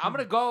 Yeah, I'm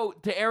gonna go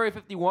to Area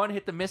 51,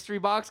 hit the mystery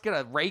box, get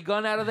a ray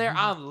gun out of there.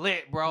 I'm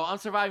lit, bro. I'm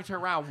surviving to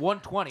around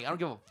 120. I don't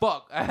give a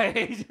fuck.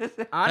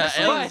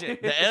 Honestly,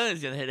 the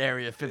aliens gonna hit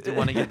Area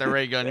 51 and get their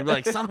ray gun. You'd be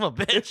like, son of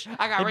a bitch.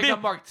 I got He ray beat-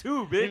 gun Mark II,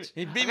 bitch.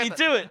 He beat I me got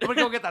to it. I'm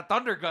gonna go get that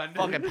thunder gun.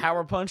 Fucking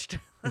power punched.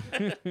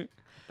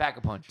 Pack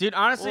a punch. dude,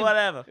 honestly,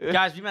 Whatever.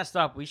 guys, we messed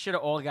up. We should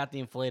have all got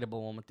the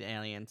inflatable one with the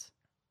aliens.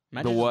 The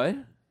Imagine what?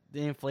 The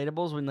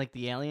inflatables with like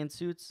the alien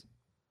suits.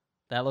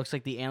 that looks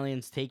like the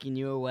aliens taking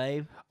you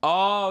away.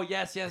 Oh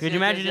yes. Could you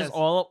imagine just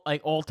all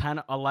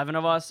 10, 11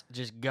 of us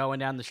just going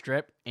down the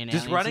strip in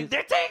just alien running? suits?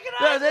 They're taking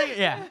us.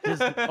 Yeah,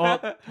 just all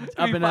up and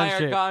down the fire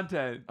strip.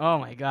 content. Oh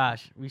my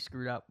gosh, we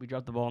screwed up. We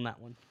dropped the ball on that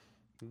one.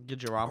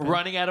 Get your romp.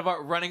 Running out of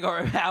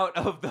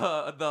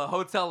the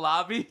hotel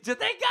lobby. Just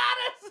they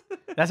got us.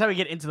 That's how we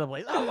get into the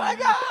place. Oh my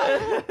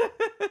god!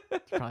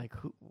 It's probably like,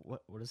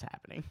 what is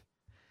happening?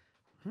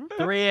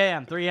 3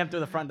 a.m. 3 a.m. through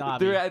the front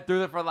lobby. Through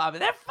the front lobby.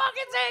 They're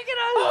fucking taking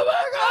us.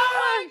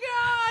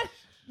 Oh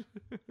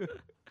my gosh.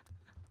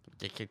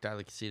 Get kicked out of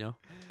the casino.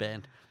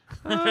 Banned.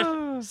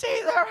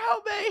 Caesar,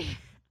 help me!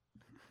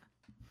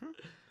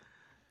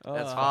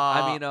 That's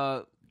fine. I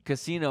mean,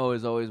 Casino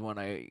is always when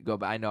I go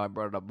back. I know I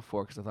brought it up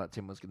before because I thought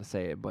Tim was going to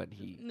say it, but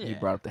he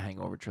brought up the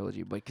Hangover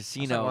trilogy. But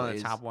Casino That's like one of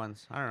is the top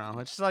ones. I don't know.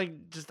 It's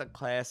just a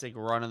classic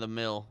run of the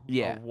mill.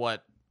 Yeah. Of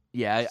what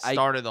I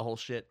started the whole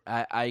shit.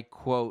 I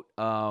quote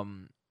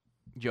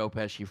Joe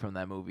Pesci from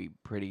that movie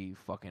pretty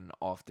fucking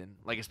often.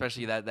 Like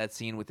especially that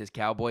scene with his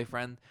cowboy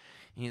friend.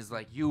 He's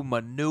like, "You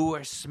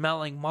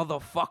manure-smelling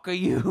motherfucker,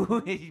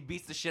 you!" He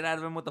beats the shit out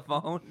of him with the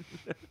phone.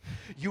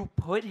 You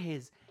put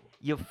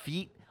your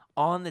feet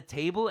on the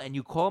table and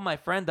you call my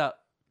friend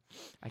up.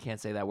 I can't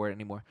say that word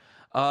anymore.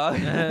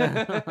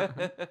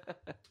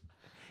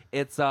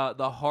 It's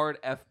the hard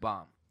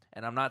F-bomb,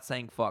 and I'm not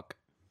saying fuck.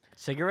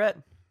 Cigarette?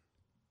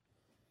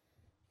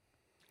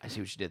 I see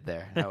what you did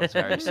there. That was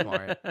very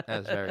smart. That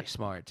was very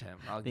smart, Tim.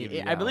 I'll give you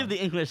that I believe one.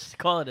 the English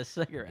call it a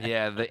cigarette.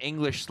 Yeah, the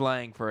English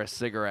slang for a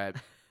cigarette.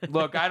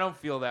 Look, I don't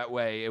feel that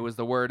way. It was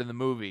the word in the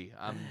movie.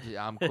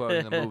 I'm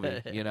quoting the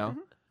movie, you know?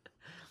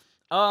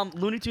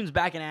 Looney Tunes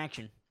back in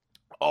action.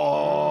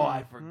 Oh,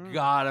 I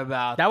forgot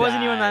about that. That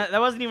wasn't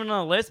even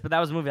on the list, but that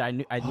was a movie I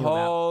knew about.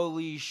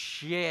 Holy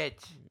shit.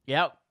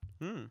 Yep.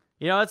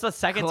 You know, it's the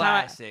second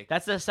Classic. time.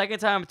 That's the second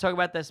time I'm talking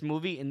about this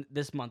movie in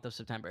this month of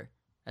September.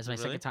 That's my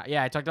second time.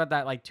 Yeah, I talked about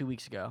that like 2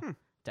 weeks ago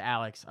to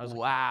Alex. I was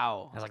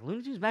Wow. like,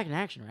 Looney Tunes back in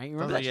action, right? You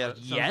remember that?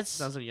 Yes.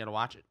 Sounds like you gotta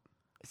watch it.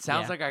 It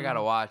sounds Yeah. like I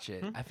gotta watch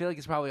it. I feel like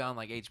it's probably on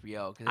like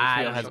HBO because I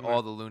HBO don't has know.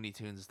 all the Looney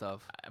Tunes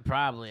stuff.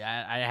 Probably.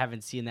 I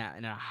haven't seen that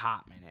in a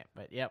hot minute,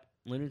 but yep.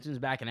 Looney Tunes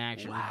back in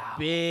action. Wow.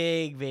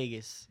 Big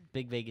Vegas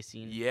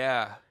scene.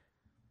 Yeah.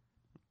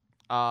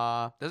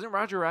 Uh, Doesn't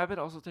Roger Rabbit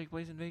also take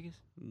place in Vegas?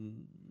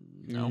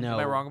 No. Am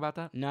I wrong about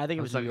that? No, I think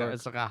it was it's New like York.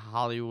 it's like a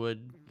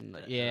Hollywood.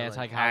 Yeah, it's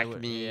like Hollywood.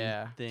 Acme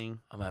Yeah. thing.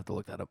 I'm gonna have to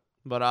look that up.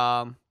 But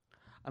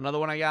another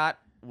one I got,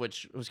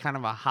 which was kind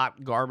of a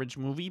hot garbage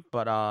movie,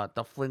 but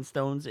the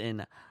Flintstones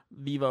in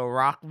Viva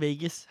Rock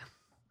Vegas.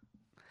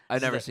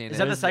 I've never seen Is it.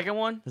 that the second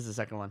one? This is the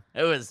second one.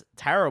 It was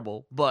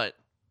terrible, but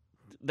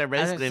they're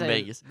basically in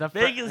Vegas.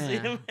 Vegas.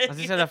 Yeah. I was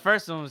gonna say the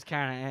first one was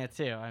kind of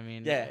too. I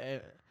mean, Yeah.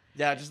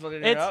 Yeah, just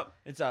looking it It's- up.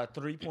 It's a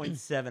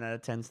 3.7 out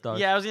of 10 stars.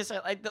 Yeah, I was gonna say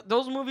like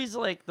those movies,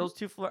 like those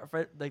two,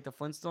 like the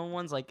Flintstone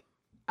ones. Like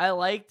I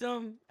liked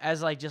them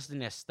as like just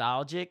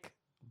nostalgic,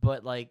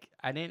 but like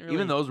I didn't really.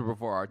 Even those were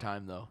before our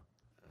time, though.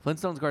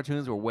 Flintstones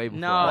cartoons were way before.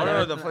 No, our Oh, time.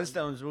 no, they're- the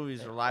Flintstones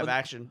movies were live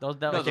action. those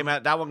That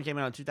one came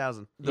out in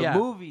 2000. The Yeah.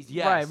 movies,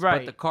 yes, Right.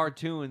 but the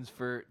cartoons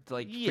for for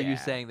Yeah. you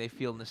saying they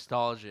feel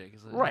nostalgic.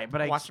 It's like- right,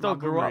 but I Watch them still on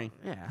grew up. Boomerang.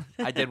 Yeah,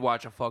 I did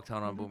watch a fuck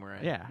ton on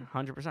Boomerang. yeah,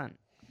 100%.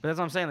 But that's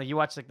what I'm saying. Like you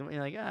watch like you're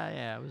like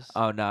yeah, it was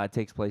Oh no, it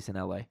takes place in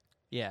L.A.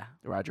 yeah.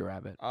 Roger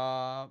Rabbit.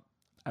 Uh,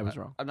 I was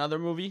wrong. Another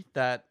movie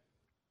that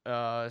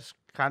is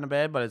kind of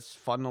bad, but it's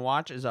fun to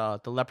watch is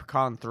The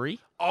Leprechaun 3.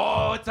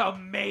 Oh, it's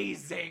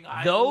amazing.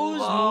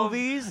 Those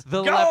movies,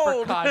 the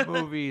Gold! Leprechaun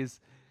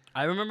movies.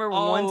 I remember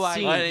Oh one my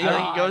scene. God. You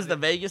think he goes to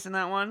Vegas in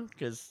that one?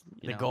 Because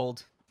The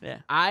gold. Yeah.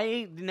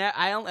 I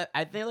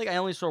think like I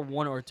only saw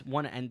one or two.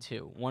 One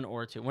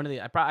or two. One of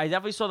the. I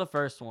definitely saw the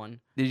first one.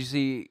 Did you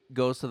see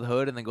goes to the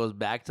hood and then goes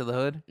back to the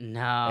hood?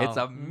 No, It's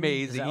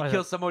amazing. He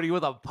kills somebody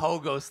with a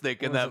pogo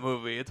stick in Was that it-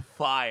 movie. It's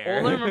fire.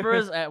 All I remember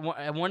is at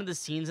one of the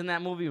scenes in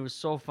that movie was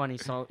so funny.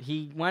 So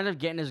he wound up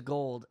getting his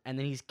gold, and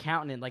then he's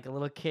counting it like a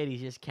little kid.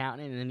 He's just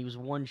counting it, and then he was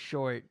one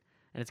short,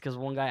 and it's because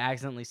one guy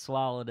accidentally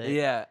swallowed it.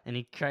 yeah. and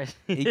he tries.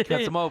 He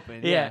cuts him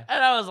open. Yeah,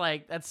 and I was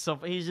like, "That's so."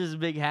 He's just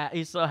big.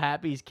 He's so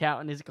happy. He's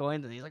counting his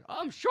coins, and he's like, "Oh,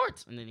 I'm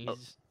short." And then he's.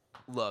 Just,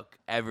 Look,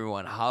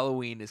 everyone,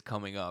 Halloween is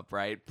coming up,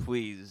 right?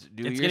 Please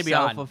do It's gonna be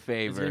yourself on. a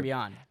favor It's gonna be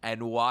on.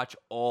 and watch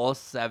all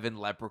 7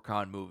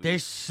 Leprechaun movies.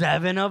 There's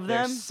 7 of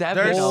them. There's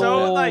 7 They're of so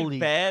them. like Holy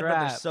bad, but they're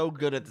crap. so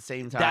good at the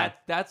same time.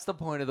 That's the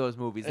point of those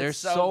movies. They're It's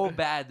so, so good.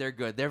 bad, they're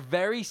good. They're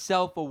very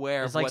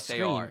self-aware It's of like what Scream,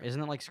 they are.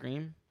 isn't it? Like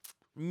Scream.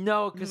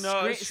 No, because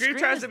Scream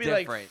tries is to be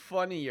different. like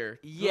funnier.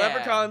 Yeah.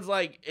 Leprechaun's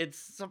like it's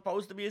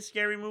supposed to be a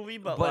scary movie,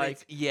 but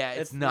like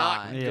it's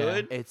not not.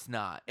 good. It's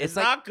not. It's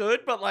like, not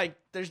good, but like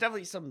there's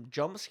definitely some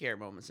jump scare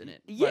moments in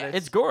it. But Yeah,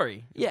 It's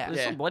gory. Yeah. There's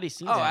Yeah. some bloody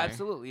scenes. Oh, in there.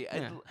 absolutely.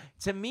 Yeah.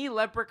 To me,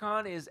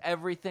 Leprechaun is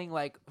everything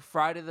like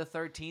Friday the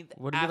 13th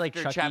Wouldn't it after be like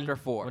Chucky? Chapter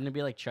 4. Wouldn't it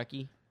be like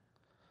Chucky?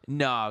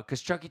 No,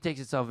 because Chucky takes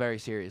itself very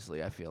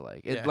seriously. I feel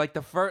like Yeah. like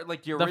the first,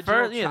 like the original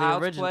first,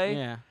 Child's original, Play.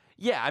 yeah.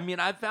 Yeah, I mean,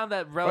 I found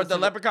that But relatively.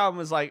 the Leprechaun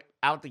was like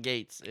out the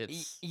gates.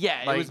 It's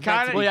Yeah, like, it was kinda-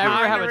 meant to be Well, I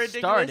remember how kinda it ridiculous.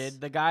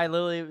 started. The guy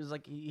literally was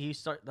like,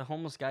 the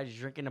homeless guy just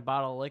drinking a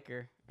bottle of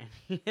liquor,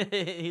 and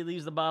he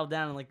leaves the bottle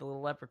down, and like the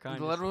little leprechaun.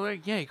 The just- letter,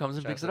 yeah, he comes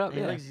and picks it up. he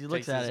Yeah, looks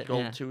takes at his it.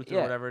 gold Yeah. tooth or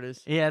Yeah. whatever it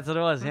is. Yeah, that's what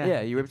it was. Yeah.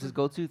 yeah, he rips his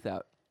gold tooth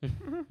out.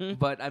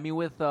 But I mean,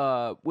 with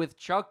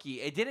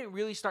Chucky, it didn't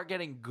really start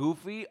getting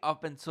goofy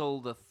up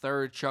until the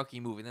third Chucky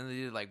movie. Then they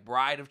did like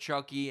Bride of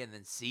Chucky and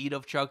then Seed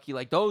of Chucky.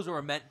 Like those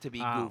were meant to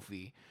be Oh.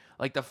 goofy.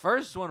 Like the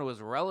first one was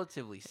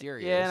relatively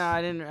serious. Yeah,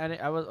 no,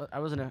 I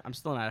wasn't. I'm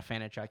still not a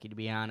fan of Chucky, to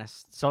be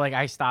honest. So like,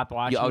 I stopped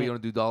watching. You it.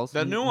 want to do dolls?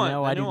 The new one.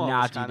 No, the I new do one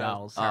not was do kinda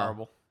dolls.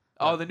 Terrible.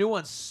 Oh, the new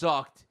one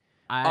sucked.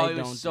 I it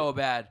don't. was so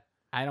bad.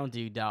 I don't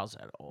do dolls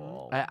at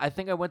all. I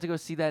think I went to go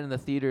see that in the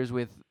theaters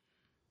with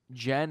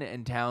Jen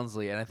and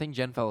Townsley, and I think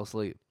Jen fell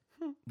asleep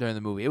during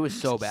the movie. It was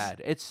so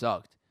bad. It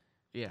sucked.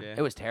 yeah.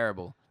 It was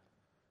terrible.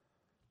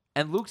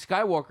 And Luke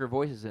Skywalker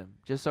voices him,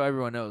 just so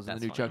everyone knows, in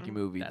That's the new funny. Chucky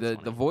movie. That's The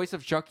funny. voice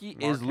of Chucky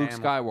Mark is Luke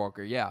Hamill.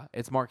 Skywalker. Yeah,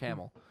 it's Mark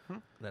Hamill.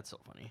 That's so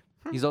funny.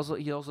 He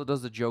also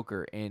does the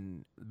Joker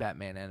in the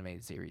Batman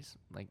animated series,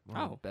 like one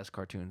of the Oh. best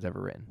cartoons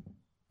ever written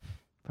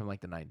from like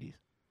the 90s.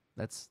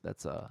 That's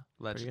Pretty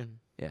Legend.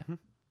 good.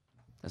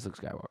 that's Luke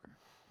Skywalker.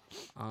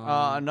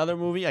 Another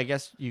movie, I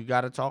guess you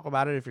got to talk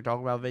about it if you're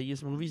talking about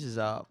Vegas movies, is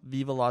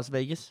Viva Las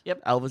Vegas.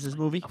 Yep. Elvis's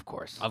movie. Of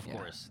course. of yeah.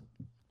 course,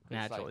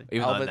 naturally,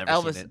 Even though I've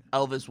never seen it.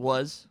 Elvis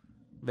was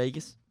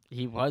Vegas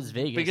he was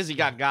Vegas because he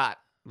got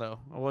though.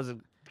 It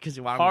wasn't because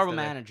he wanted horrible to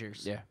stay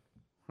managers. Yeah.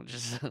 there.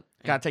 Just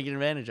got taken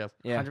advantage of.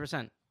 Yeah.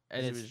 100%.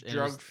 And He was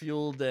drug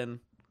fueled and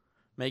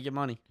making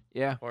money,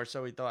 Yeah. or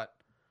so he thought.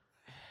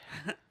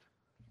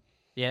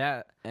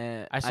 Yeah,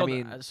 I saw.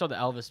 mean, I saw the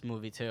Elvis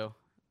movie too.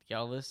 The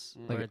Elvis,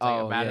 Like- where it's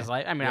like oh, about yeah. his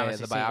life. I mean, Yeah, obviously,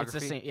 the it's the biography?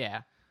 same.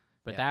 Yeah,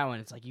 but Yeah. that one,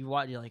 it's like you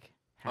watch. You're like,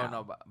 how? oh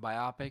no,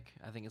 biopic.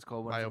 I think it's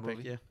called one of the Biopic,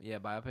 movie. Yeah,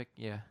 biopic.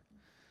 Yeah.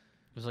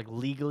 It was like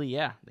legally,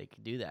 yeah, they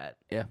could do that.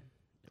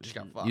 Just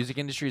got fucked. Music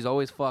industry is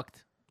always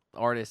fucked.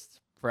 Artists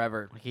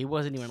forever. Like he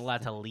wasn't even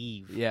allowed to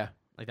leave. Yeah.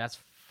 Like that's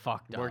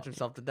fucked Worked up.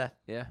 himself to death.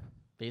 Yeah.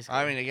 Basically,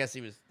 I mean, I guess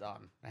he was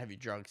on heavy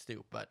drugs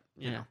too, but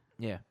you Yeah. know.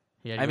 Yeah.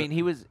 Yeah, I mean,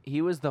 he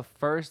was the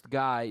first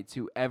guy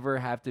to ever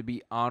have to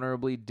be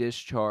honorably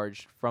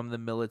discharged from the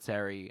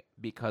military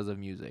because of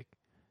music.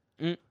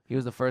 Mm. He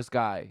was the first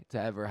guy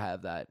to ever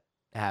have that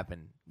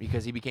happen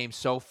because he became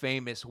so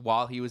famous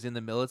while he was in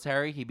the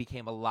military. He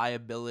became a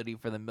liability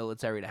for the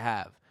military to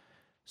have.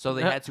 So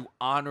they had to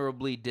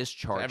honorably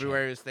discharge him.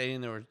 Everywhere he was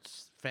staying, there were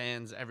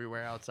fans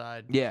everywhere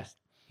outside. Yeah.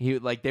 He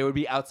they would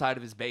be outside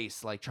of his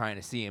base, like trying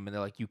to see him, and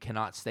they're like, "You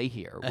cannot stay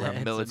here. We're It's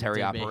a a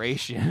military big base.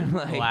 operation."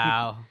 Like,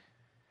 wow.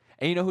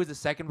 And you know who's the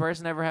second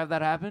person to ever have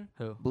that happen?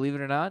 Who? Believe it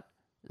or not,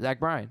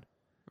 Zach Bryan.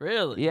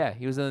 Really? Yeah,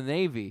 he was in the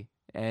Navy,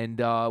 and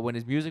when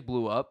his music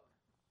blew up,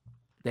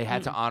 they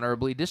had to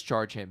honorably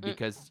discharge him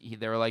because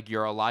they were like,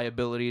 "You're a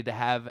liability to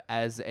have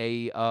as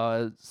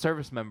a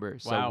service member,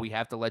 so Wow. we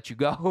have to let you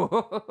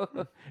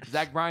go."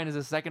 Zach Bryan is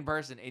the second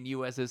person in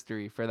U.S.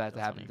 history for that to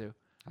That's happen funny. to.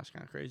 That's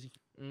kind of crazy.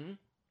 Mm-hmm.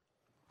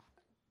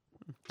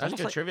 That's almost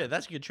good like- trivia.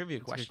 That's a good trivia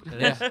question.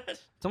 It is.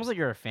 It's almost like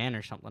you're a fan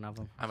or something of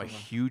him. I'm a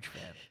huge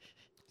fan.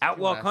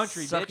 Outlaw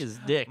country, Suck bitch. his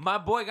dick. My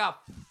boy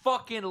got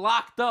fucking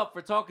locked up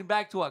for talking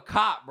back to a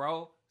cop,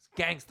 bro. It's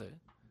gangster.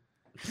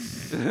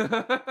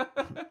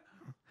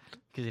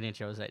 Because he didn't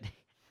show his ID.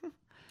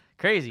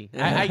 Crazy.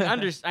 I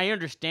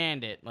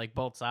understand it, like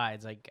both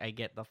sides. I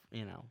get the,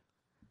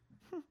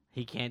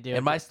 he can't do it.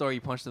 In my story,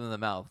 you punched him in the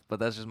mouth, but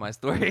that's just my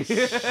story.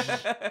 Trying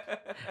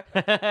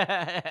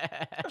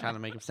to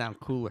make him sound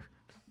cooler.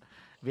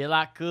 Be a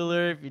lot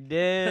cooler if you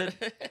did.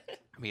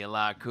 Be a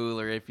lot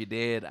cooler if you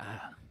did. Is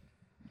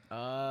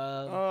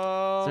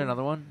there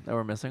another one that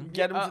we're missing?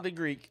 Get him to the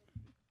Greek.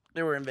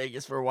 They were in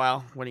Vegas for a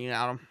while when he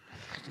got him.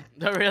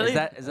 Oh, really?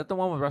 Is that the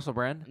one with Russell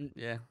Brand?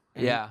 Yeah.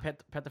 And Yeah.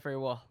 Pet the fairy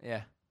wall.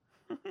 Yeah.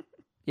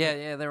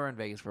 Yeah, they were in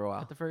Vegas for a while.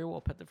 Pet the fairy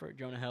wall. Pet the fairy.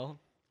 Jonah Hill.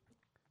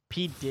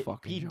 P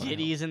Fucking Jonah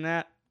Diddy's in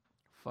that.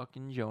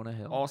 Fucking Jonah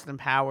Hill. Austin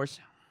Powers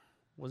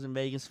was in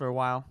Vegas for a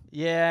while.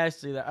 Yeah, I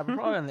see that. I'm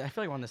probably I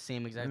feel like we're on the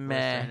same exact list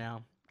Meh. right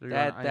now.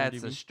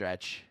 That's a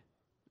stretch.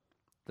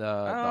 The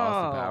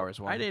Austin Powers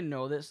one. I didn't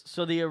know this.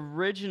 So the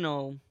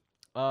original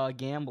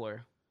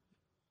Gambler.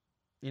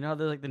 You know,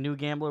 there's like the new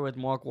Gambler with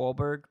Mark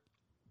Wahlberg.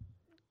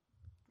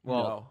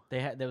 Well,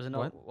 there was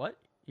another what?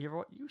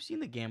 You seen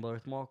the Gambler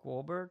with Mark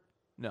Wahlberg?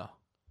 No.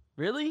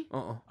 Really?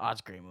 Uh-uh. Oh,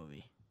 it's a great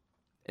movie.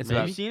 It's Have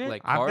about, you seen it?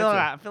 Like I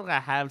cards feel or- like I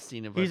have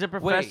seen it. But He's a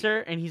professor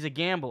and he's a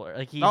gambler.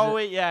 Like he's oh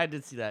wait, yeah, I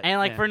did see that. and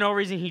like yeah. for no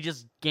reason he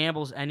just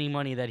gambles any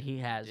money that he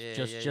has Yeah,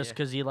 just yeah, just yeah.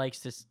 because he likes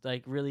to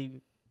like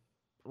really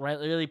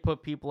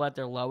put people at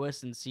their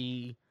lowest and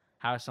see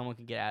how someone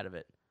can get out of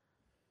it.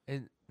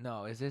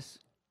 No, is this?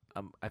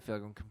 I feel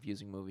like I'm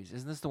confusing movies.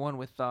 Isn't this the one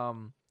with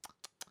the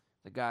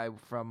guy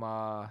from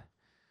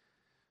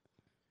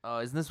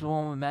isn't this the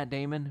one with Matt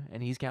Damon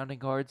and he's counting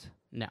cards?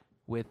 No.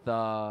 With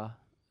the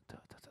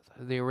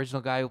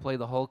original guy who played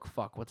the Hulk.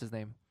 Fuck, what's his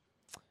name?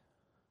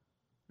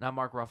 Not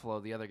Mark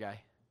Ruffalo, the other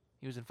guy.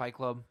 He was in Fight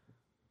Club.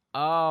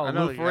 Oh, I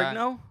know Lou the guy.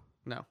 Ferrigno?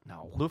 No.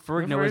 No. Lou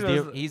Ferrigno was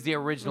the. He's the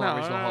original No,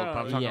 original no, Hulk, no, but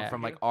I'm no, talking yeah.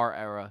 from like our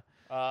era.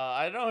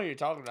 I don't know who you're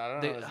talking about.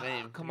 I don't know his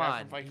name. Come The guy on,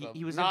 from Fight Club.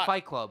 he was Not- in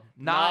Fight Club.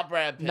 not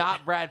Brad Pitt.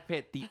 Not Brad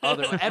Pitt. The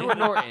other one. Edward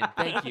Norton.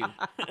 Thank you.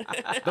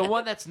 The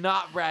one that's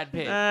not Brad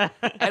Pitt.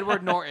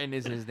 Edward Norton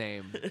is his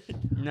name.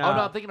 No. Oh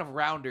no, I'm thinking of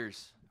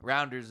Rounders.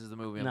 Rounders is the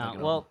movie I'm No,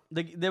 thinking well,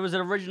 there was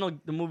an original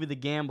the movie The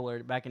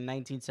Gambler back in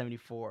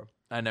 1974. of.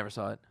 I never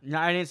saw it. No,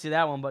 I didn't see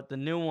that one, but the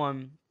new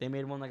one they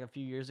made one like a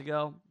few years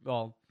ago.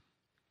 Well,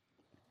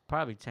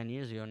 probably 10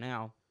 years ago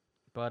now.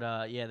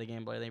 But yeah, The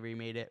Gambler they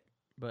remade it.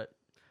 But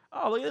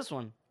oh, look at this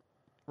one,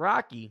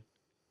 Rocky.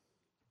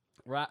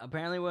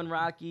 Apparently, when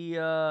Rocky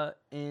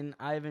and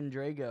Ivan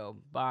Drago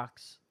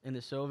box in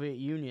the Soviet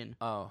Union,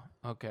 Oh,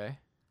 okay.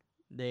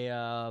 they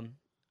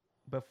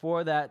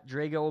before that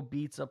Drago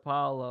beats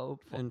Apollo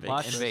In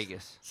boxes- In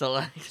Vegas. So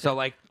like, So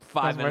like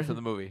 5 That's minutes right. of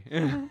the movie.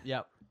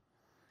 Yep.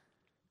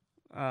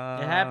 It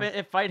uh, happened.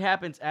 It fight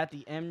happens at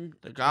the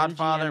The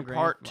Godfather MGM Grand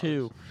Part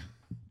Finals. 2.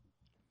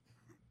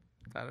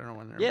 I don't know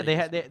when they're. Yeah, they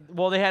had. They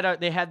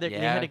had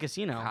Yeah, a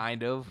casino.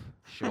 Kind of.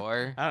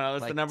 Sure. I don't know.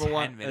 It's Like the number 10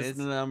 one. It's minutes.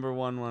 the number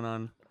one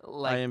on.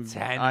 Like I am-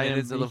 10 I am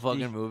minutes of the beef-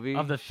 fucking movie.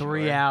 Of the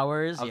 3 Sure.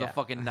 hours, Of yeah. the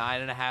fucking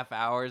 9.5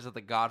 hours that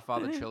the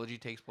Godfather trilogy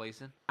takes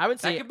place in. I would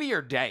That say. could be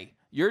your day.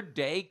 Your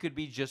day could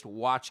be just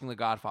watching the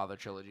Godfather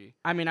trilogy.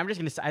 I mean, I'm just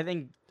gonna say. I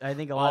think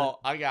a lot.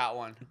 Oh, I got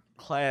one.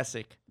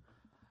 Classic.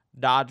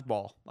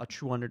 Dodgeball, a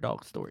true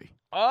underdog story.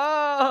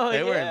 Oh,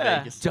 They were in yeah.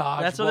 Vegas.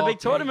 That's what the big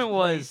tournament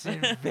was.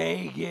 in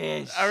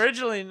Vegas.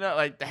 Originally, no,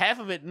 like half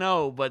of it,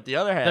 no, but the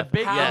other half. The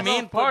big- yes. the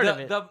main part of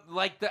it.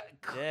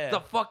 Yeah. The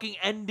fucking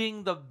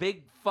ending, the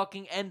big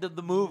fucking end of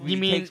the movie. You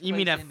mean takes you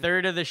mean a place in-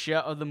 third of the show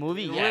of the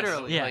movie? Yes.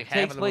 Literally, Yeah. like half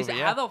takes of the place. movie,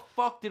 How yeah. the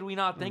fuck did we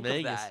not think of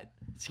Vegas. that?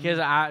 It's because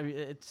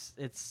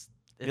it's.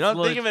 You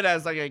don't think of it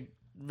as like a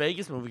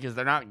Vegas movie because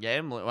they're not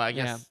gambling. Well, I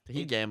guess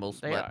he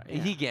gambles, They but are.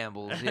 Yeah. He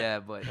gambles, yeah,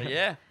 but but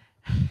yeah.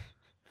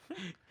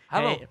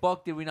 how Hey. the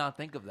fuck did we not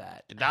think of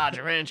that? You dodge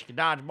a wrench, you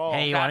dodge a ball.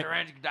 Hey, you Dodge wanna- a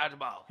wrench, dodge a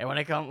ball. Hey, want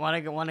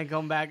to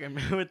come back and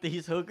with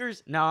these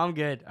hookers? No, I'm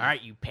good. All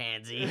right, you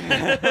pansy.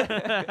 Get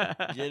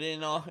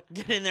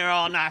in there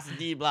all nice and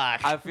D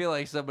block. I feel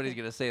like somebody's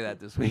gonna say that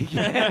this week.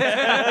 hey,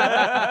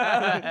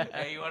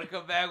 you want to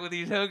come back with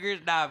these hookers?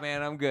 Nah,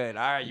 man, I'm good.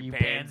 All right, you, You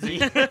pansy.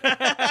 Prediction.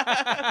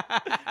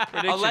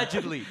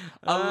 Allegedly,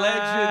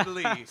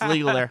 allegedly, It's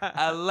legal there.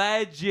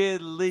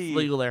 allegedly. It's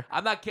legal there.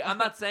 I'm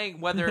not saying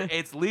whether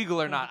it's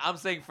legal or not. I'm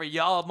saying for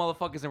y'all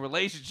motherfuckers in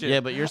relationships. Yeah,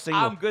 but you're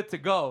single. I'm good to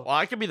go. Well,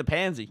 I could be the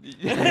pansy.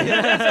 That's what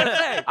I'm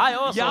saying. I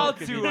also Y'all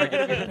could two be are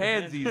gonna be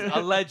pansies,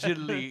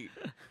 allegedly.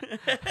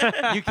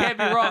 You can't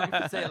be wrong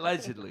if you say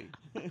allegedly.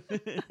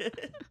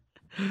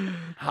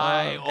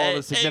 Hi, all Hey,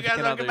 the significant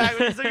you guys others. don't come back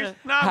with the singers?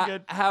 No, I'm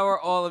good. How are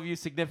all of you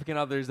significant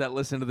others that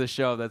listen to the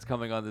show that's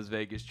coming on this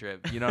Vegas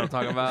trip? You know what I'm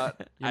talking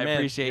about? I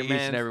appreciate each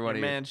and every one of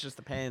your you. man's just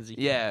a pansy.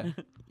 Yeah,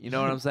 you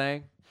know what I'm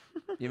saying?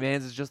 Your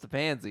man's is just a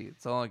pansy.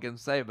 That's all I can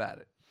say about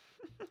it.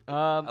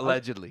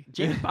 Allegedly.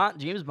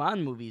 James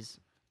Bond movies.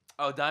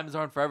 Oh, Diamonds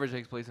Aren't Forever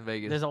takes place in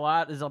Vegas. There's a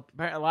lot. There's a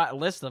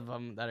list of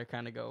them that are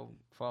kind of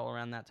fall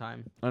around that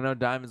time. I know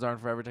Diamonds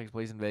Aren't Forever takes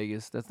place in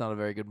Vegas. That's not a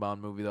very good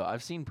Bond movie though.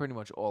 I've seen pretty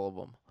much all of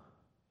them.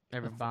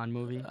 Every Bond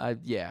movie. I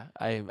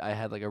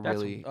had like a That's,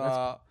 really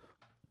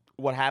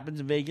what happens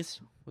in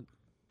Vegas with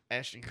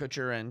Ashton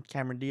Kutcher and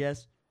Cameron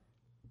Diaz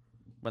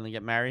when they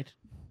get married?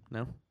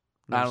 No, I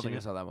Never don't seen think I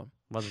it? saw that one.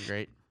 Wasn't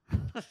great.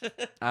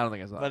 I don't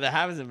think I saw But it. that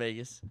happens in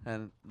Vegas,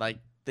 and like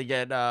they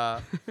get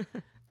I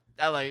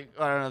don't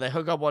know, they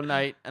hook up one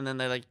night and then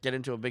they like get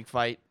into a big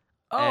fight.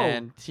 Oh.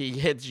 And he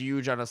hits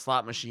huge on a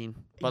slot machine,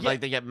 but Yeah. like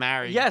they get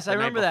married. Yes, the I night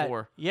remember that.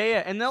 before.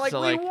 Yeah, and they're like,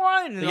 So, we like,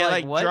 won. And They they're get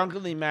like, like what?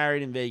 drunkenly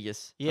married in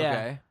Vegas. Yeah.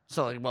 Okay.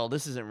 So like, well,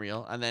 this isn't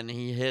real. And then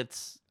he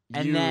hits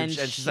And huge, then and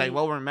she's she- like,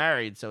 well, we're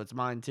married, so it's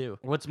mine too.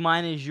 What's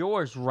mine is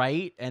yours,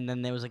 right? And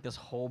then there was like this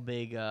whole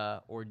big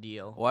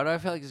ordeal. Why do I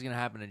feel like it's gonna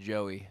happen to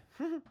Joey?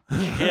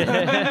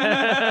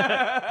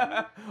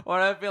 Why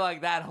do I feel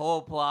like that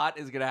whole plot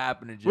is gonna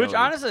happen to Joey? Which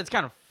honestly, it's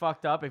kind of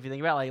fucked up if you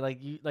think about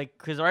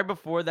because right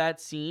before that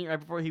scene, right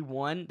before he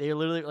won, they were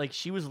literally like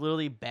she was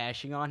literally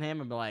bashing on him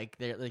and be like,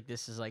 they're like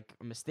this is like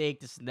a mistake,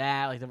 this and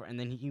that, like, and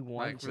then he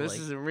won. Like so, this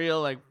like, isn't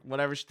real. Like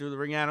whatever, she threw the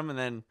ring at him, and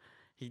then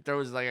he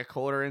throws like a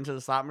quarter into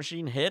the slot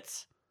machine,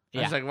 hits.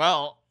 And Yeah. he's like,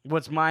 well,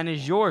 what's mine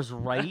is yours,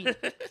 right?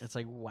 It's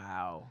like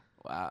wow.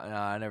 Wow, no,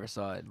 I never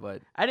saw it,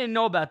 but I didn't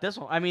know about this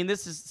one. I mean,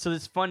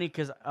 it's funny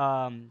because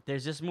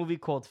there's this movie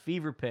called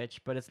Fever Pitch,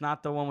 but it's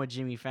not the one with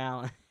Jimmy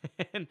Fallon.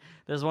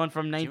 There's one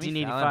from Jimmy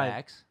 1985. Fallon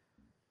acts?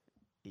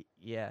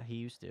 Yeah, he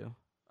used to.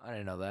 I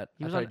didn't know that.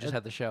 He I was thought on- he just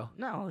had the show.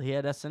 No, he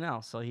had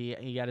SNL, so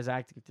he got his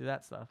acting through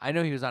that stuff. I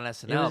know he was on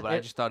SNL, but I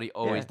it- just thought he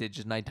always yeah. did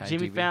just nighttime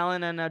Jimmy TV.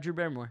 Fallon and Drew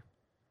Barrymore.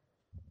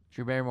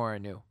 Drew Barrymore, I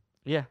knew.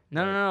 Yeah,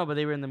 no, but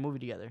they were in the movie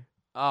together.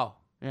 Oh,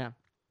 Yeah,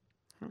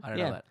 I didn't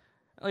Yeah. know that.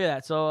 look at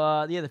that.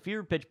 So the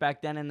Fever Pitch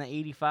back then in the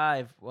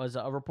 '85 was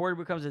a reporter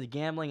becomes a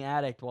gambling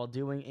addict while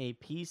doing a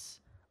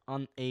piece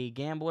on a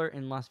gambler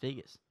in Las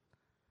Vegas.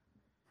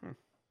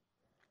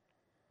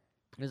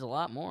 There's a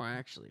lot more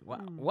actually. Wow.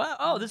 What?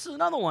 Oh, this is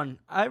another one.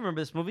 I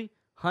remember this movie.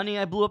 Honey,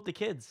 I Blew Up the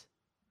Kids.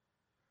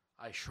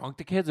 I Shrunk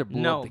the Kids or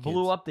Blew no, Up the Kids?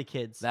 Blew Up the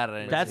Kids. That I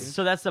didn't That's see.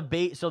 so that's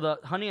the So the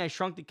Honey I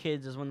Shrunk the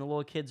Kids is when the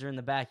little kids are in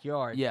the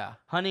backyard. Yeah.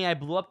 Honey I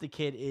Blew Up the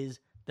Kid is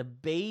the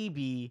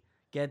baby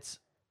gets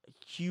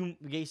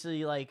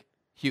basically like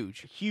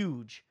Huge.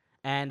 huge.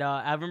 And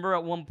I remember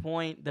at one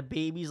point the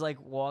baby's like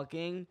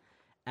walking,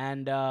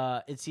 and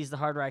it sees the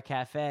Hard Rock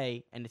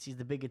Cafe, and it sees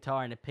the big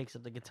guitar, and it picks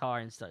up the guitar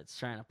and starts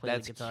trying to play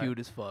That's the guitar. cute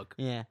as fuck.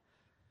 Yeah.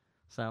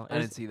 So I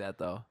didn't see that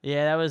though.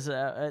 yeah, that was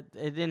it.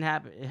 Didn't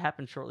happen. It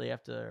happened shortly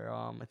after.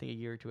 I think a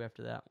year or two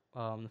after that.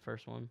 The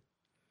first one.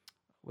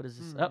 What is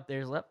this? Oh,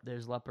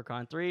 there's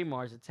Leprechaun 3,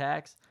 Mars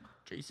Attacks.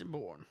 Jason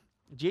Bourne.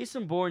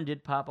 Jason Bourne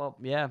did pop up.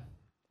 Yeah,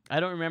 I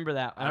don't remember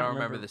that. I don't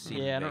remember the scene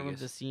in Yeah, I don't remember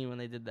Vegas. the scene when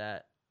they did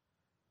that.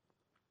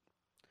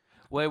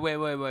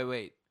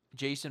 Wait.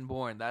 Jason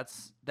Bourne.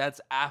 That's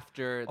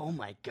after Oh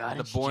my God,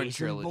 the it's Bourne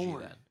Jason trilogy.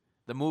 Bourne. Then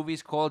the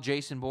movie's called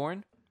Jason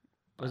Bourne.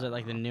 Was it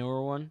like the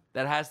newer one?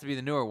 That has to be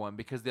the newer one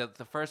because the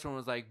first one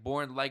was like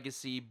Bourne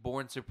Legacy,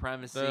 Bourne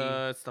Supremacy.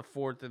 It's the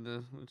fourth in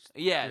the.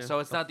 yeah, so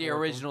it's not the fourth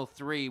one. original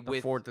three The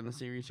with fourth in the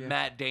series. Yeah.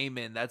 Matt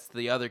Damon. That's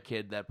the other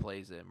kid that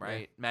plays him,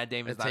 right? Matt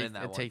Damon's not in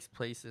that it one. takes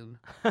place in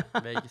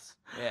Vegas.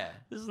 Yeah.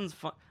 This one's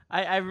fun.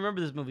 I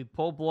remember this movie,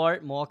 Paul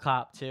Blart Mall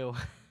Cop 2.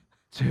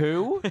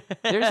 2?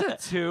 There's a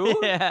 2?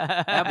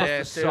 Yeah. That must Yeah,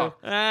 have two.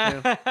 sucked.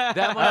 That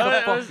That must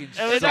have fucking It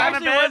was sucked. kind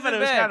of actually bad, wasn't but it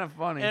was bad. kind of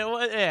funny. It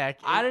was, yeah.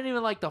 I didn't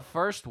even like the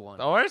first one.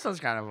 The first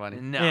one's kind of funny.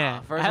 No, Yeah.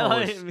 first I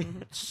one like- was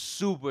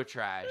super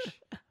trash.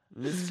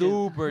 This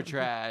Super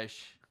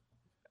trash.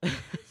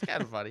 It's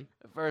kind of funny.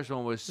 The first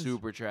one was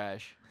super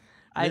trash.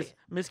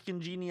 Miss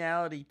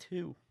Congeniality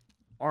 2.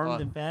 Armed Oh.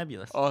 and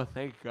Fabulous. Oh,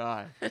 thank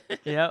God.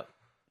 Yep.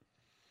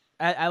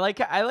 I like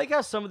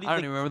how some of these I don't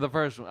even remember the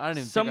first one. I don't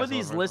even. some think I of saw the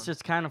these first lists one.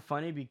 is kind of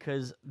funny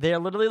because they're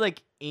literally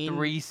like in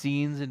 3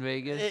 scenes in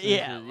Vegas. It's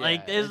Yeah, just-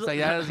 like, there's- it's like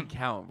that doesn't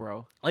count,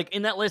 bro. like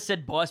in that list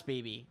said Boss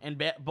Baby,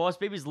 and Boss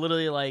Baby's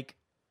literally like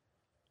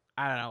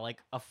I don't know, like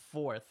a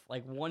fourth,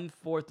 like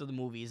 1/4 of the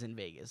movie is in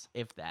Vegas,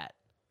 if that.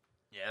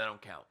 Yeah, that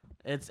don't count.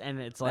 It's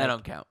like That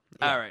don't count.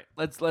 Yeah. All right,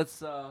 let's.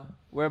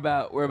 We're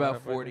about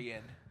 40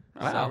 in.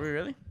 Oh, Wow. are we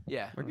really?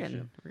 Yeah. we're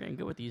getting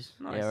good with these.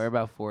 Nice. Yeah, we're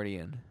about 40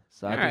 in.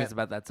 So I All think right. it's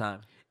about that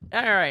time.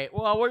 All right.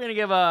 Well, we're going to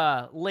give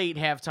a late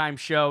halftime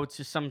show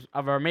to some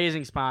of our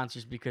amazing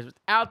sponsors because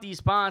without these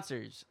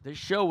sponsors, the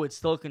show would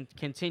still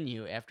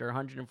continue after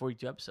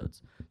 142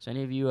 episodes. So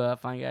any of you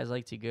fine guys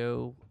like to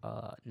go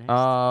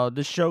next?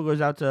 This show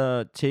goes out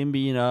to Tim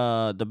being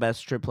the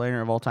best trip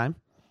planner of all time.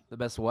 The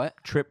best what?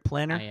 Trip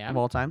planner I am. of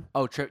all time.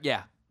 Oh, trip.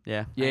 Yeah.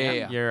 Yeah.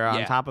 Yeah. You're on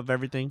Yeah. top of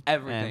everything.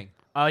 Everything.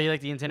 Oh, you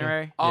like the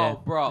itinerary? Oh, Yeah,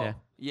 bro. yeah.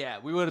 Yeah,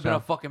 we would have been So- a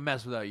fucking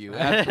mess without you.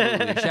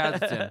 Absolutely. Shout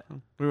out to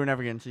Tim. We were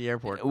never getting to the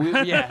airport.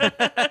 Yeah,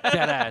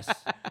 dead ass.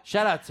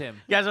 Shout out Tim.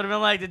 You guys would have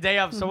been like the day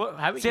of. So what,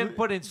 how Tim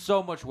put in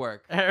so much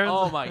work. Aaron's-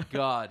 Oh my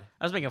God.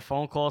 I was making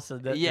phone calls to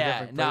the Yeah,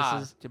 different nah,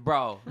 places.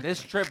 bro.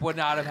 This trip would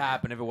not have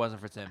happened if it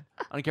wasn't for Tim.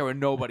 I don't care what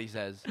nobody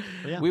says.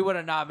 Yeah. We would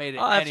have not made it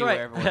Oh, that's anywhere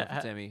right. if it wasn't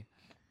for Timmy.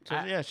 So,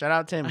 yeah, shout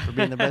out Tim for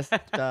being the best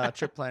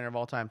trip planner of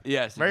all time.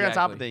 Yes, Very on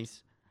top of exactly.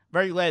 things.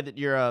 Very glad that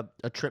you're a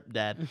trip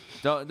dad.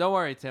 Don't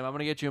worry, Tim. I'm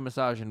gonna get you a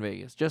massage in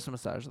Vegas. Just a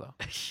massage though.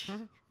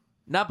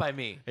 Not by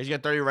me. He's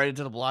gonna throw you right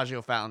into the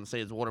Bellagio fountain and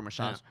say it's water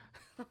massage.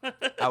 I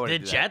The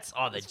wouldn't do that. Jets?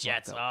 Oh, the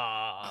Jets.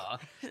 Oh.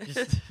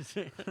 Just,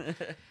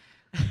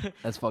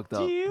 That's fucked do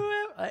up.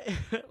 you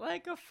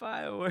like a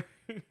firework?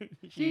 You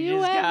you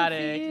just ever gotta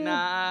feel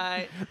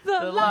ignite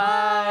the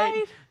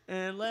light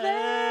and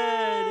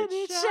let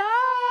it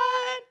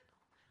shine.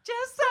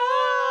 Just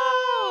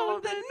so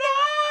the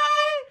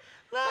night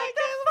like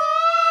the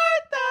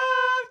 4th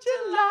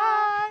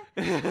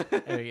of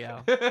July. There you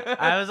go.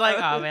 I was like,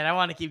 oh man, I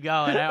want to keep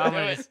going. I'm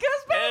gonna just,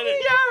 Cause baby,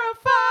 you're a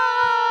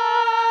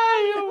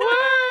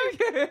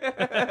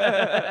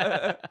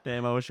firework.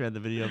 Damn, I wish we had the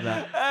video of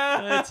that.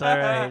 That's all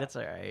right. That's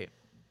all right.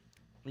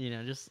 You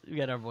know, just we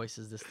got our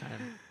voices this time.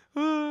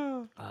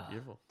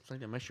 Beautiful. It's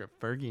like a mixture of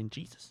Fergie and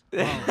Jesus. Oh,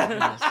 my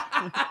goodness.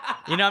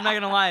 You know, I'm not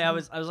gonna lie. I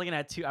was looking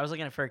at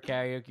for a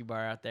karaoke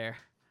bar out there,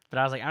 but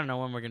I was like, I don't know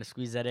when we're gonna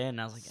squeeze that in.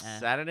 And I was like,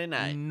 Saturday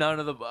night. None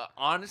of the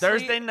honestly.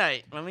 Thursday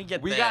night. Let me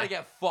get We there. gotta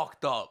get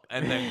fucked up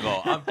and then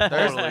go. I'm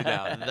totally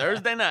down.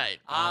 Thursday night.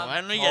 I'm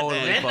when we get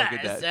totally there. fucking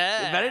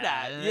down. Very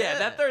nice. Yeah,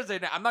 that Thursday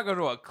night. I'm not going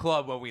to a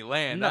club when we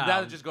land. I'm No.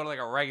 down to just go to like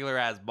a regular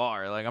ass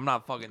bar. Like I'm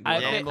not fucking doing I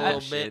all think- that I-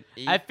 shit.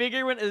 I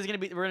figure when it's gonna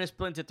be, we're gonna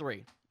split into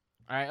 3.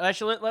 All right.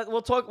 Actually,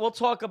 we'll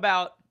talk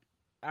about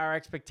our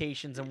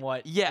expectations and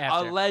what. Yeah,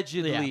 after.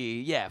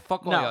 allegedly. Yeah,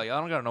 fuck all No. y'all.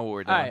 Y'all don't gotta know what we're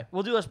All doing. right,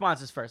 we'll do our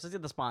sponsors first. Let's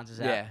get the sponsors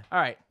out. Yeah. All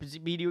right,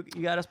 B, you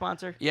got a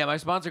sponsor? Yeah, my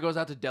sponsor goes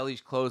out to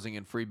Deli's Closing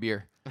and free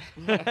beer.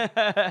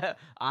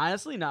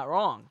 Honestly, not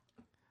wrong.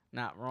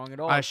 Not wrong at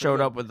all. I showed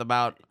up with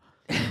about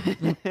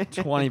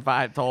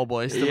 25 tall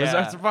boys to the Yeah.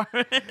 resorts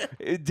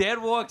department.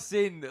 Dad walks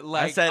in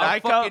like I said, a I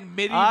fucking come,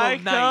 medieval I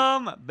knight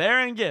come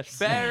bearing gifts.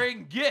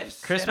 bearing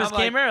gifts. Christmas And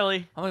I'm came like,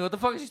 early. I'm like, what the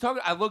fuck is he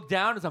talking? I look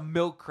down, there's a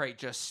milk crate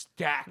just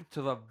stacked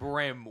to the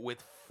brim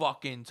with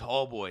fucking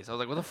tall boys. I was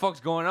like, what the fuck's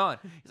going on?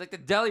 He's like, the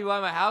deli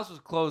by my house was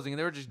closing, and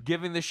they were just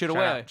giving this shit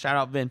away. Shout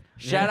out Vin.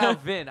 Shout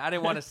out Vin. I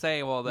didn't want to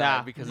say all that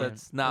Nah. because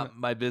that's not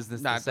my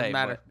business Nah, to it say. doesn't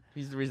matter.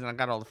 He's the reason I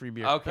got all the free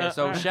beer. Okay,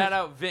 so shout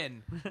out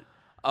Vin.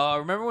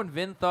 Remember when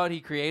Vin thought he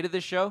created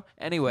this show?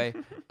 Anyway,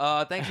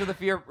 thanks for the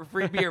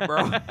free beer,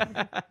 bro.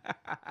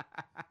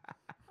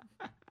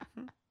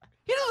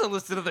 He doesn't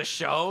listen to the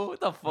show. What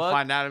the fuck? We'll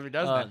find out if he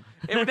does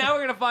then. Now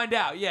we're gonna find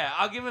out. Yeah,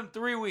 I'll give him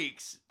 3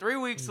 weeks. 3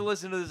 weeks to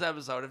listen to this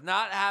episode. If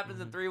not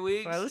happens in 3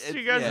 weeks, All right, listen to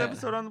you it's- guys' yeah.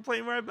 episode on the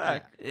plane right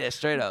back. Yeah,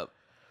 straight up.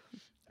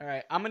 All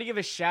right, I'm gonna give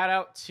a shout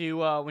out to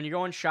when you're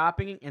going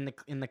shopping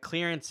in the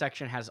clearance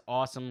section has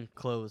awesome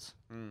clothes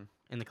in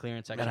the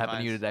clearance section. That happened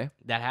to you today.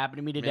 That happened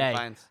to me Make today.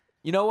 finds.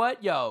 You know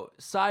what? Yo,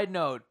 side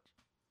note,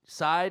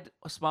 side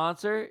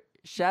sponsor,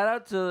 shout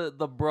out to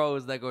the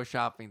bros that go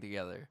shopping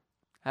together.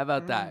 How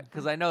about that?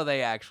 Because I know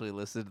they actually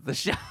listen to the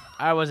show.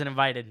 I wasn't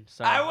invited,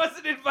 so I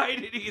wasn't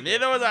invited either.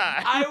 Neither was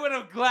I. I would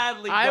have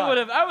gladly I gone. would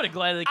have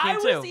gladly came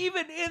I too. was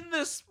even in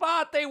the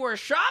spot they were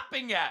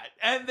shopping at,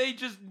 and they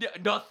just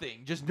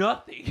nothing.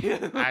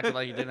 Acted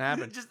like it didn't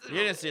happen. Just- You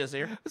didn't see us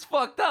here. It's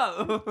fucked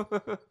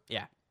up.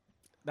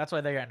 That's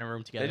why they got in a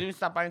room They together. didn't even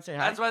stop by and say hi.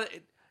 That's why.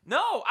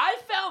 No, I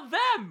found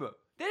them.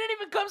 They didn't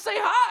even come say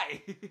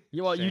hi.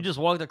 You Shame. just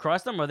walked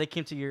across them, or they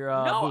came to your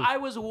No, booth? I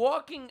was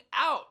walking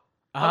out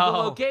of the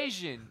Oh.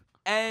 location,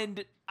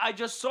 and I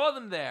just saw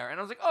them there, and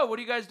I was like, "Oh, what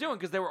are you guys doing?"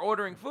 Because they were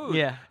ordering food.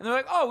 Yeah. And they're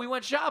like, "Oh, we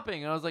went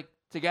shopping," and I was like,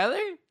 "Together?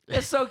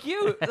 That's so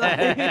cute." Like-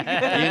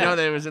 You know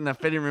they was in the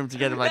fitting room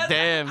together like,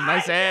 damn,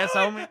 nice ass,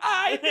 homie.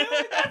 I knew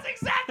it. That's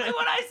exactly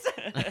what I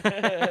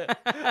said.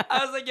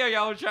 I was like, yo,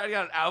 y'all were trying to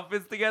get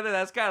outfits together?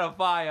 That's kind of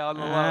fire on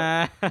the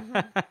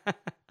low.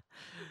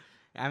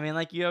 I mean,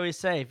 like you always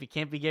say, if you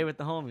can't be gay with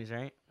the homies,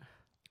 right?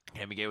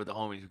 Can't be gay with the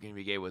homies. We can't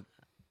be gay with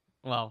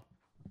Well,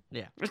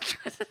 yeah.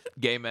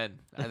 gay men.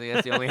 I think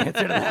that's the only answer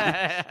to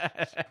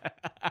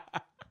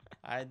that.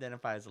 I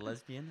identify as a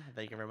lesbian.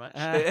 Thank you very much.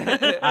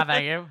 I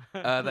thank you.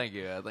 Thank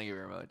you. Thank you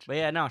very much. But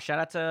yeah, no, shout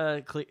out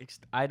to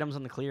items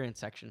on the clearance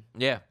section.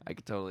 Yeah, I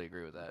could totally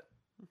agree with that.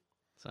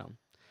 So,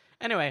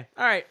 anyway,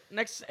 all right,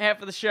 next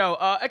half of the show.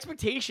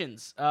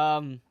 Expectations.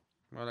 Well,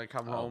 I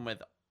come home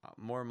with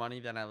more money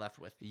than I left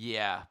with.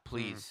 Yeah,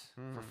 please.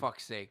 For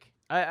fuck's sake.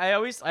 I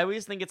always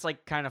think it's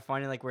like kind of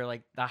funny, like where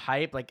like the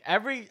hype, like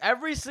every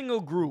single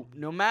group,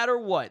 no matter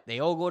what, they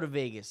all go to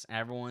Vegas. And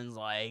everyone's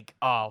like,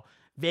 oh,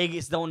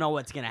 Vegas don't know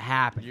what's gonna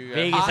happen. You-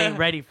 Vegas I- ain't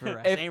ready for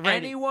us. Ain't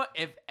ready.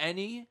 If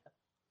any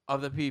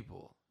of the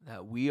people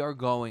that we are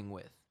going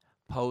with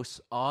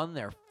posts on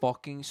their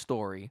fucking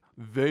story,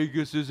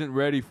 Vegas isn't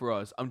ready for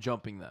us, I'm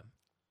jumping them.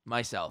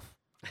 Myself.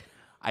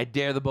 I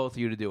dare the both of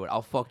you to do it.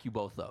 I'll fuck you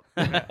both up.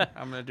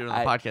 I'm gonna do it on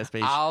the podcast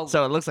page, I'll-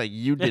 so it looks like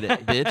you did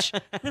it,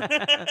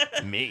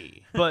 bitch.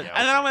 Me. But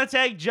And then I'm gonna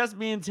tag just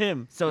me and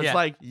Tim, so it's Yeah.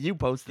 like you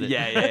posted it.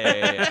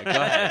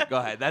 Yeah. Go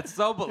ahead. That's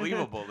so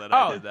believable that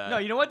I oh did that. no,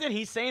 you know what? Then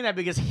he's saying that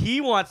because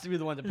he wants to be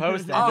the one to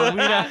post that. Oh, but we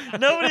don't-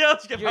 Nobody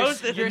else can You're,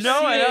 post it. you're,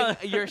 No, I seeing,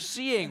 don't. you're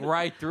seeing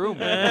right through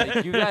me.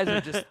 Like, you guys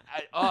are just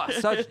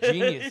such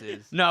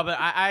geniuses. No, but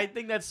I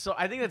think that's so.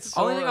 I think that's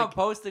so. Only thing I'm like,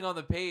 posting on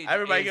the page.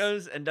 Everybody is,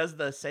 goes and does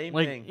the same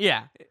like thing.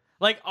 yeah,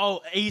 like oh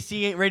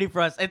AC ain't ready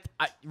for us.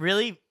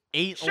 Really?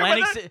 Eight Sure,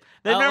 Atlantic. but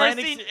they've never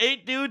Atlantic seen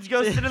 8 dudes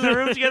go sit in the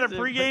room together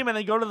pregame and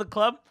then go to the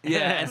club. Yeah,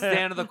 and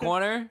stand in the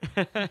corner.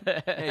 Hey,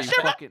 you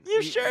Sure, fucking,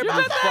 you sure you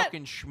about that?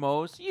 fucking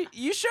schmoes.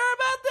 You sure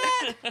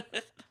about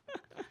that?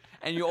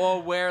 And you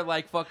all wear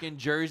like fucking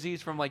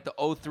jerseys from like the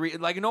 03.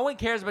 Like no one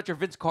cares about your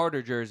Vince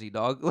Carter jersey,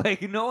 dog.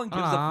 Like no one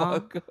gives Aw. a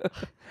fuck.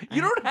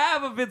 You don't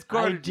have a Vince I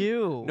Carter.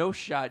 do. No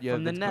shot, you have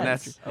From the Vince Carter.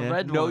 Nets. A Yeah.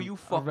 red No, one. you A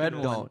fucking red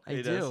one. don't. I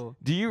He do. does.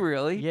 Do you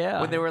really?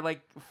 Yeah. When they were like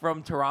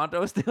from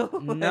Toronto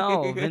still.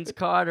 No, Like- Vince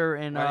Carter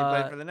in Why he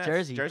played for the Nets?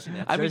 Jersey. Jersey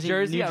Nets. I mean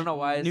Jersey. I don't know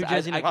why. New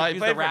Jersey. I Well, he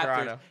confused the played for Raptors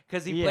Toronto.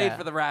 because he Yeah. played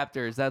for the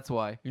Raptors. That's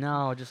why.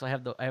 No, just I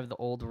have the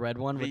old red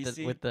one with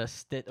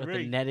VC. the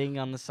Really? netting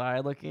on the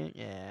side looking.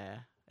 Yeah,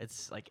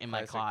 it's like in my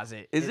Classic.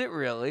 closet. Is it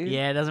really?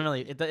 Yeah, it doesn't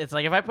really. It's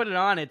like if I put it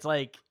on, it's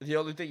like The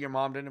only thing your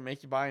mom didn't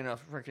make you buy in a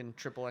freaking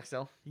triple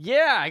XL.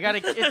 yeah, I got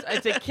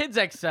it's a kids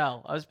XL.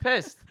 I was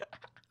pissed.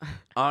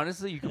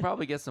 Honestly, you could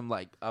probably get some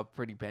like a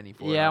pretty penny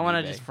for it. Yeah, I on want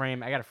to eBay. just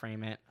frame. I gotta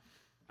frame it.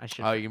 I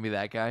should. Oh, you can be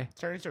that guy.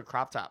 Turn it into a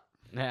crop top.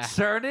 yeah.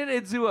 Turn it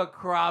into a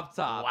crop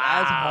top. Wow.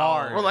 That's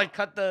hard. Or like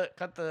cut the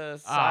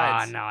Ah,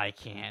 sides. no, I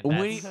can't.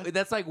 Winnie, That's,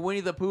 that's like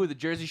Winnie the Pooh, the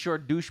Jersey Shore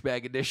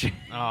douchebag edition.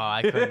 oh,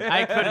 I couldn't.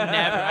 I could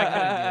never. I couldn't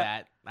do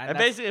that. And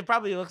That's- basically, it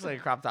probably looks like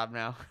a crop top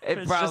now. It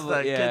It's just probably,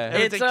 a kid- yeah. If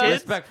it's, It's a a- kid,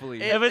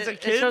 Respectfully. if it's a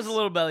it shows kid's- a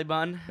little belly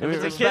bun. if it's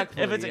a kid,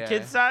 Respectfully, if it's a yeah.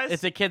 kid size,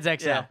 It's a kids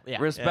XL. Yeah. Yeah.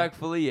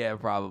 Respectfully, yeah,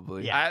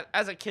 probably. Yeah.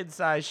 as a kid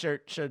size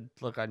shirt should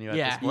look on you at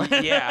Yeah. this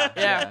point. Yeah.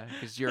 Yeah.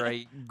 Because you're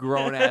a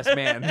grown ass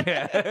man.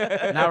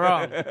 Not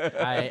wrong.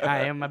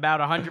 I am about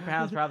 100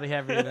 pounds probably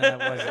heavier than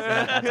I was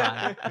at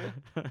that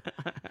time.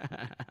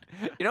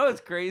 You know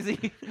what's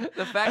crazy?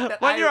 The fact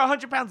that When you're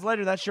 100 pounds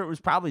lighter, that shirt was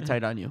probably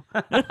tight on you.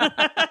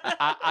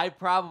 I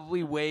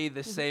probably weigh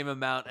the same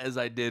amount as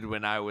I did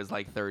when I was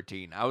like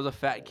 13. I was a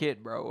fat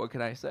kid, bro. What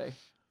can I say?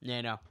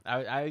 Yeah, no.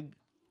 I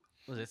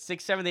Was it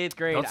 6th, 7th, 8th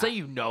grade? Don't say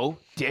you know,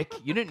 dick.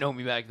 You didn't know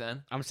me back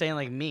then. I'm saying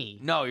like me.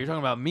 No, you're talking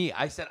about me.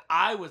 I said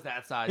I was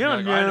that size. You You're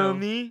don't like, I know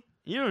me.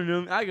 You don't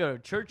know me. I go to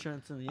church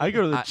on Sunday. I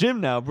go to the gym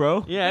now,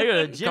 bro. Yeah, I go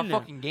to the Got gym now.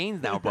 fucking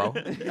gains now, bro.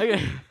 I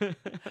go.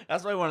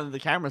 That's why I wanted the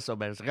camera so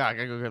bad. It's like, I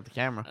gotta go grab the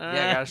camera.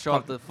 Yeah, I gotta show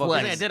off the fucking.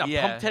 I did a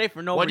pump today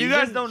for no What reason. you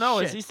guys don't know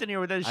is Shit. he's sitting here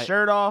with his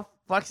shirt off,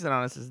 flexing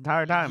on us this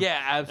entire time. Yeah,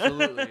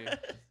 absolutely.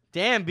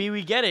 Damn, B,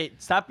 we get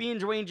it. Stop being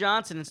Dwayne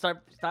Johnson and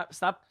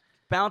stop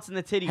bouncing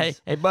the titties.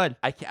 Hey, bud.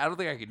 I don't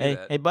think I could do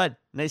that. Hey, bud.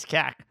 Nice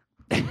cack.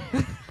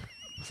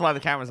 That's why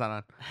the camera's not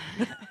on.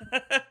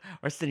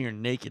 We're sitting here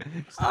naked.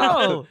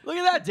 Oh, look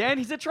at that, Dan.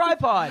 He's a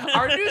tripod.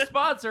 Our new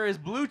sponsor is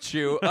Blue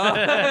Chew.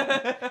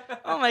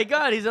 Oh my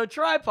God, he's a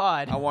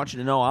tripod. I want you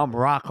to know I'm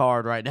rock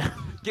hard right now.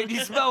 Can you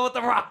smell what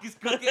the Rock is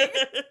cooking?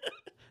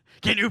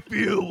 Can you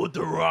feel what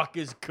the Rock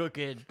is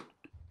cooking?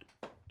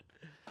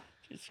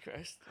 Jesus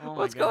Christ. Oh my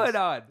What's goodness. going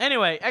on?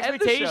 Anyway, End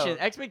the show.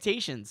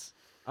 expectations.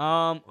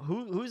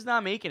 Who's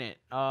not making it?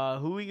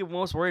 Who we get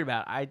most worried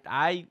about?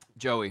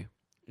 Joey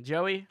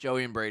Joey,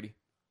 and Brady.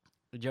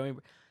 Joey.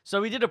 So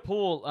we did a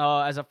poll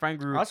as a friend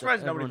group. I was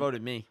surprised nobody Everyone-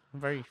 voted me.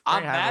 I'm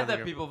I'm happy mad with that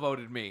the- people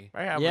voted me.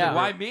 very happy Yeah. with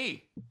Why the-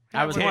 me?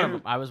 I was one of Damn.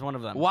 them. I was one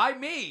of them. Why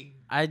me?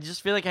 I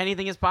just feel like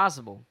anything is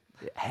possible.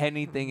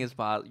 Anything is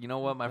possible. You know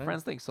what? My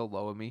friends think so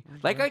low of me.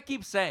 Like I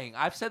keep saying,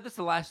 I've said this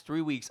the last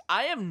 3 weeks.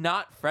 I am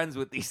not friends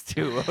with these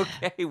two.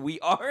 Okay, we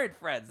aren't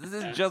friends. This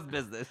is just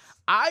business.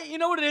 You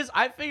know what it is?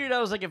 I figured I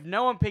was like, if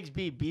no one picks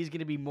B, B's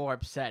gonna be more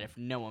upset if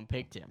no one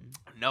picked him.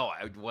 No,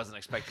 I wasn't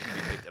expecting to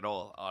be picked at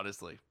all.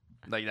 Honestly,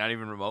 like not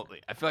even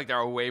remotely. I feel like there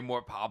are way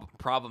more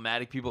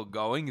problematic people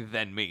going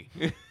than me.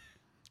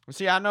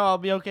 See, I know I'll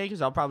be okay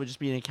because I'll probably just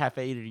be in a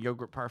cafe eating a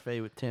yogurt parfait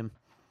with Tim.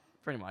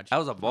 Pretty much. I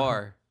was a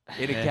bar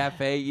in a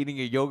cafe eating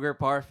a yogurt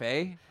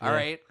parfait. All Yeah.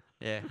 right,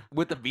 Yeah.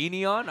 with the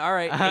beanie on. All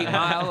right, 8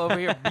 Mile over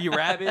here, B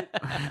Rabbit.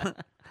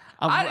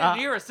 I didn't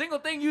hear a single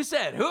thing you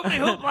said. Hoopty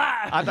hoop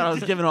I thought I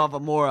was giving off a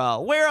more,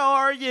 where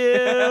are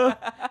you?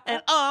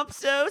 And I'm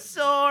so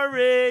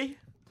sorry.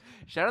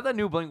 Shout out that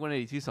new Blink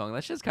 182 song.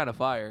 That shit's kind of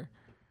fire.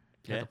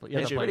 Yeah,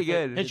 It's pretty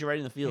good. Hit you right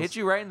in the feels. Hit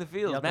you right in the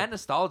feels. Yep. Mad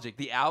nostalgic.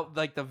 The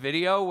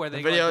video where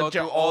they video go to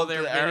through all all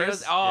their the videos.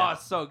 eras? Oh, Yeah.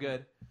 it's so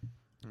good.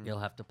 You'll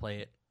have to play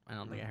it. I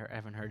don't think I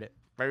haven't heard it.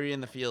 Very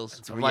in the feels.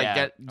 It's- Of, like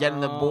yeah. getting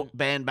the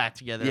band back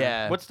together.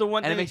 Yeah. What's the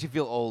one And it thing? makes you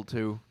feel old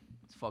too.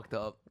 It's fucked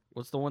up.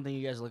 What's the one thing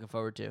you guys are looking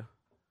forward to?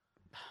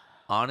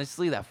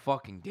 Honestly, that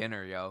fucking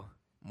dinner, yo.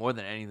 More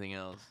than anything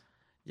else.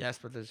 Yes,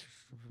 but there's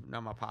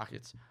not my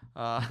pockets.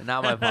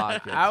 Not my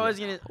pockets. I was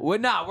gonna. We're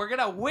not. We're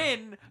gonna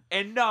win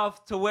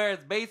enough to where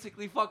it's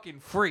basically fucking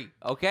free.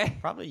 Okay.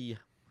 probably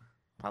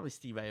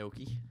Steve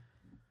Aoki.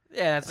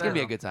 Yeah, that's It's gonna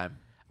be a good time.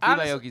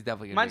 Honestly, Aoki's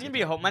definitely gonna Mine's be a gonna good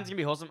be time. mine's gonna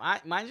be wholesome.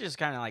 Mine's just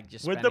kind of like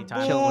just With spending the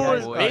time Chilling with the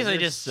with boys. basically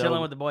You're just so-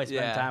 chilling with the boys,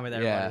 spending Yeah, time with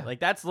everybody. yeah.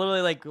 Like that's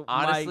literally like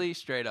Honestly, my,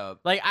 straight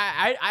up.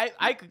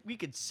 like we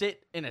could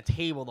sit in a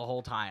table the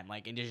whole time,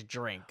 like and just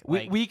drink.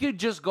 Like, We could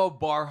just go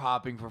bar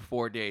hopping for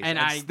 4 days And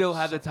and I- still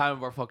have the time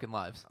of our fucking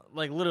lives.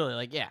 like literally,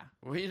 like yeah.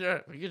 We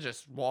could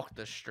just walk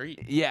the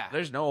street. Yeah.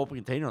 There's no open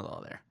container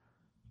law there.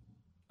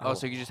 Oh,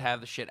 so you just have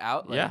the shit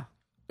out? Like, Yeah.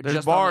 There's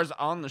just on bars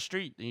on the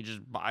street, and you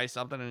just buy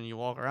something and you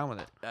walk around with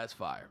it. That's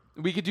fire.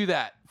 We could do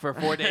that for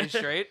 4 days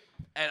straight.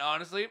 And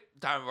honestly,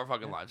 time of our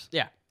fucking lives.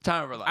 Yeah.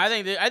 Time of our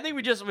lives. I think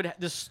we just would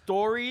the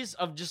stories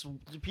of just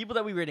the people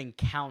that we would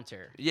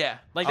encounter. Yeah.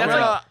 Like I'm that's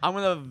gonna, like I'm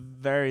gonna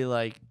very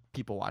like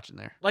people watching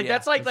there. like Yeah,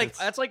 that's like because it's-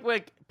 that's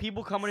like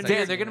people coming into Dan,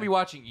 your- they're going to be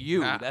watching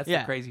you. Nah. That's Yeah.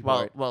 the crazy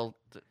Well,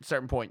 part.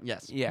 certain point,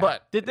 yes. Yeah.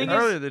 But The thing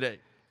earlier is- today,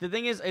 the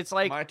thing is it's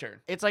like my turn.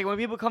 it's like when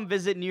people come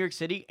visit New York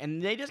City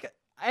and they just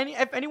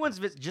if anyone's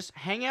just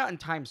hang out in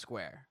Times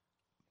Square.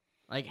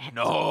 Like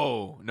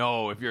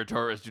No. If you're a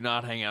tourist, do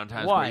not hang out in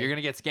Times Why? Square. You're going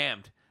to get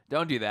scammed.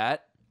 Don't do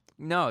that.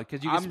 No,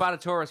 because you can I'm- spot a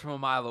tourist from a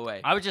mile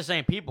away. I was just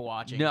saying people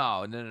watching.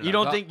 No. You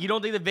don't think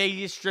the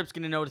Vegas Strip's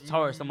gonna know the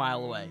tourist a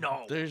mile away?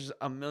 No. There's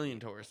a million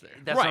tourists there.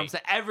 That's what I'm Right.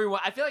 saying.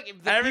 Everyone. I feel like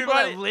if the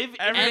Everybody- people that live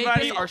in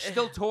everybody- Vegas are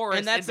still tourists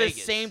And that's in the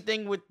Vegas. same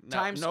thing with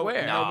Times no,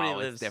 Square. No, Nobody it's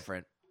lives-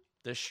 different.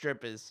 The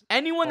strip is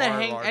Anyone that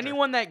far larger.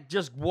 anyone that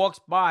just walks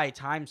by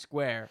Times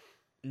Square,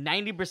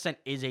 90%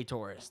 is a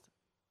tourist.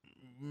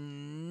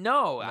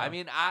 No, I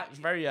mean, it's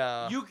very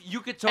you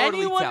could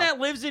totally Anyone tell. that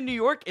lives in New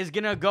York is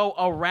gonna go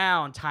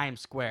around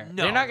Times Square.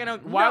 No. They're not gonna.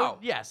 Why? No.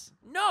 Yes.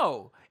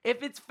 No,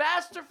 if it's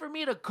faster for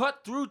me to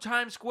cut through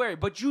Times Square,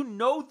 but you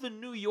know the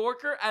New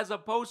Yorker as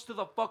opposed to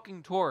the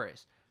fucking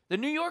tourist. The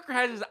New Yorker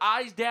has his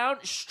eyes down,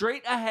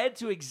 straight ahead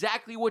to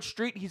exactly what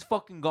street he's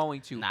fucking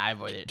going to. Nah, I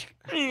avoid it.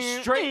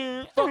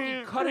 Straight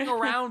fucking cutting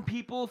around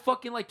people,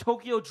 fucking like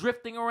Tokyo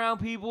drifting around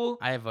people.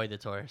 I avoid the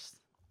tourist.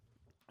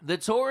 The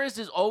tourist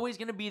is always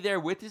going to be there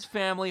with his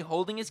family,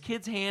 holding his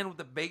kid's hand with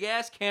a big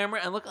ass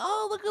camera, and look at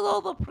all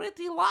the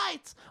pretty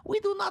lights. We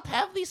do not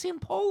have these in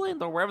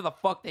Poland or wherever the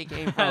fuck they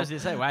came I from. was gonna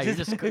say, wow,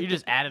 you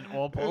just added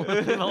all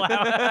Polish people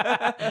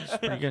out. it's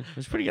pretty good.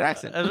 It's a pretty good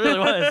accent. It really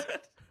was.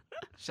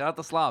 Shout out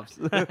the Slavs.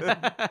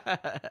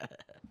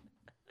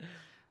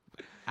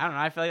 I don't know.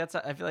 I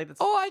feel like that's.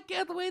 Oh, I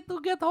can't wait to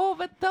get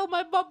home and tell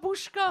my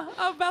babushka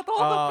about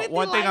all the 50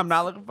 One thing I'm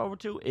not lights. looking forward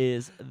to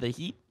is the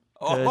heat.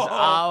 Oh, 'Cause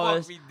I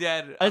was- fuck me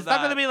dead. It's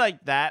not gonna be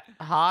like that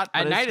hot.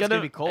 At But night it's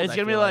gonna be cold, It's I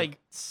gonna be feel like like.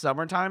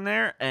 summertime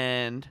there,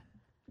 and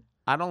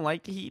I don't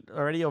like the heat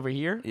already over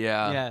here.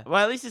 Yeah. Yeah.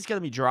 Well, at least it's gonna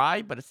be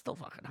dry, but it's still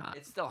fucking hot.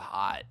 It's still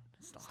hot.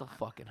 It's still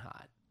fucking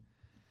hot.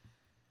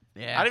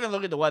 Yeah. I didn't even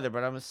look at the weather,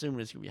 but I'm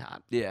assuming it's gonna be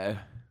hot. Yeah.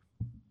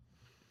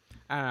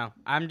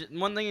 I don't know.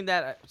 One thing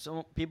that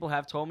some people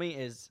have told me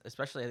is,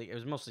 especially I think it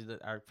was mostly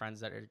our friends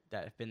that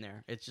have been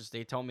there. It's just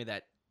they told me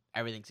that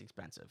everything's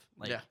expensive.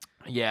 Like, Yeah.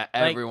 Yeah,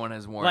 Like- everyone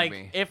has warned like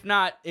me. if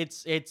not,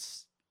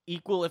 it's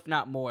equal, if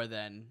not more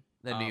than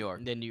New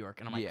York. Than New York,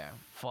 and I'm like, Yeah.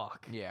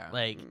 fuck. Yeah.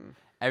 Like,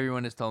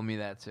 Everyone has told me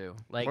that too.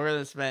 like, We're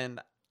gonna spend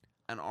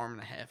an arm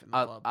and a half in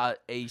the club.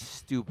 A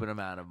stupid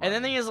amount of money. and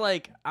the thing is,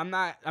 like, I'm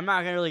not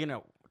really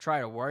gonna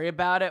try to worry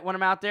about it when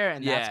I'm out there,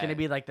 and that's Yeah. gonna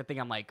be like the thing.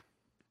 I'm like,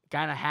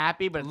 kind of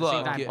happy, but at the Look,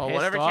 same time, yeah. Well, pissed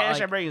whatever off, cash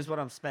like, I bring is what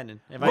I'm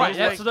spending. If I right, use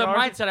that's my the card,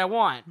 mindset I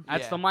want.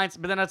 That's Yeah. the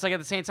mindset. But then it's like at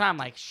the same time,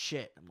 like,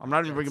 shit. I'm not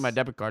even like, bringing my that's-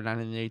 debit card, not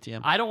in the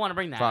ATM. I don't want to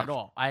bring that Fuck. at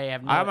all. I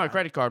have no. I have my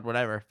credit card,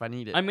 whatever, if I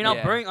need it. I mean, Yeah.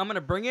 I'm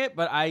gonna bring it,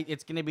 but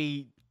it's gonna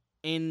be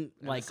in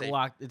the like safe.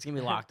 locked. It's gonna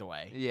be locked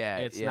away. Yeah,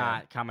 it's yeah.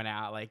 not coming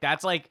out. Like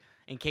that's like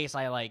in case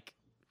I like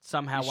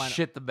somehow You went.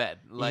 shit the bed,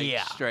 like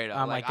Yeah. straight up.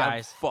 I'm like, I'm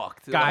guys,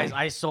 fucked. Guys, Like,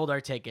 I sold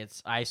our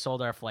tickets. I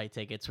sold our flight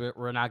tickets.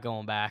 We're not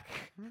going back.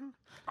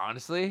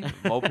 honestly,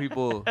 more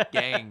people,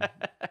 gang.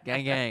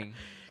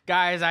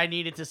 Guys, I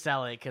needed to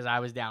sell it because I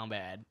was down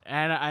bad,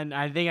 and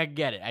I think I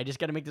get it. I just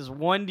got to make this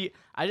one deal.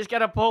 I just got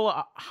to pull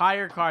a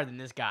higher card than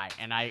this guy,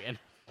 and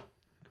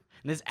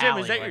this Jim,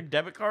 alley. is that your like-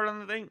 debit card on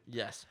the thing?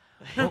 Yes.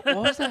 What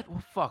was that?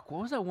 What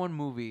was that one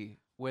movie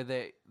where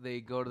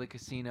they go to the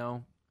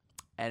casino,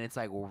 and it's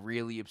like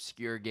really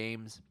obscure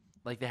games,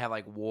 like they have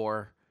like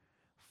War.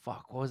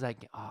 Fuck, what was that?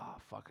 Oh,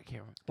 fuck, I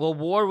can't remember. Well,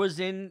 War was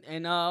in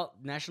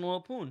National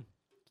Lampoon.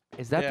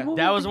 Is that Yeah. the movie?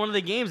 That was one of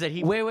the games that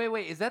he.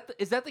 Wait. Is that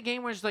the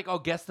game where it's like, oh,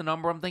 guess the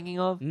number I'm thinking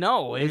of?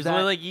 No, it Is was that-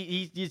 literally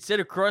like you sit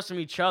across from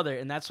each other,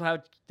 and that's how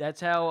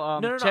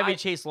No, Chevy I-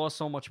 Chase lost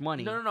so much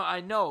money. No,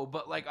 I know,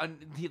 but like,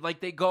 like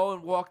they go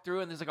and walk through,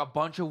 and there's like a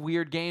bunch of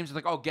weird games. It's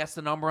like, oh, guess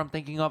the number I'm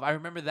thinking of. I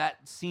remember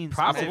that scene.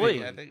 Probably.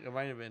 specifically. I think it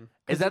might have been.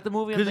 Is that the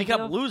movie? I'm because he thinking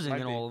kept of? losing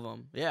Might in be. all of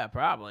them. Yeah,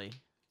 probably.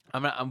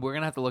 We're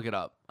gonna have to look it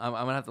up. I'm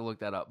gonna have to look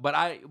that up.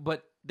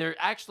 But there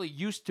actually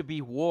used to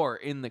be War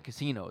in the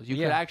casinos. You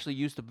could Yeah. actually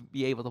used to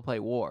be able to play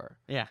War.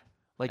 Yeah.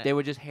 Like they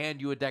would just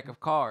hand you a deck of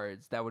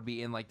cards that would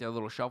be in like their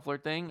little shuffler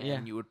thing, Yeah.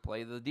 and you would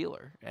play the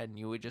dealer, and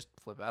you would just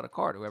flip out a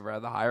card. Whoever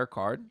had the higher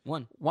card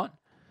One. won.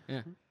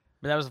 Yeah.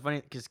 But that was funny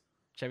because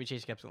Chevy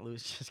Chase kept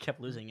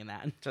losing in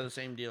that. To the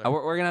same dealer.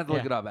 We're gonna have to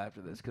look Yeah. it up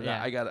after this because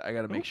Yeah. I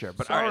gotta make sure.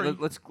 But sorry. all right,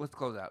 let's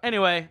close out.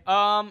 Anyway,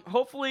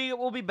 hopefully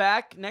we'll be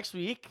back next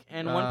week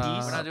in One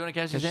Piece. We're not doing a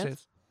catch Catch this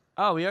This.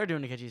 Oh, we are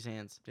doing the Catch These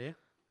Hands. Yeah.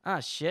 Ah,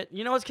 shit.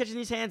 You know what's catching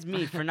these hands?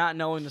 Me for not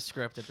knowing the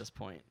script at this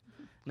point.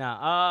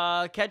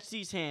 No, Catch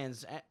These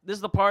Hands. This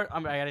is the part.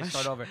 I gotta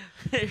start over.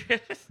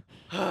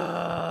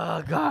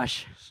 Oh,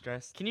 gosh.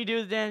 Stress. Can you do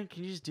it, Dan?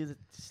 Can you just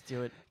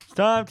do it? It's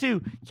time to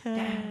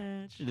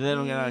catch. They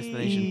don't get an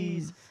explanation.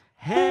 These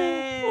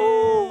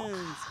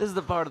hands. This is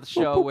the part of the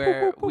show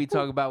where we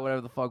talk about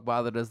whatever the fuck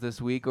bothered us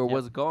this week, or Yep.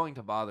 what's going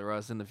to bother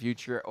us in the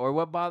future, or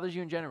what bothers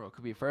you in general.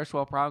 Could be a first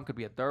world problem, could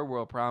be a third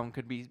world problem,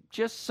 could be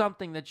just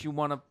something that you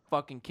want to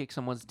fucking kick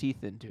someone's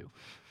teeth into.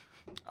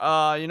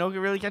 You know what could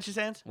really catch his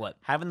hands? What?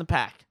 Having the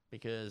pack.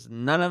 Because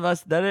none of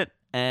us did it,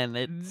 and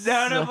it's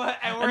and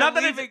we're not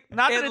that leaving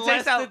not that in it takes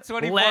less that than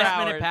 24 Last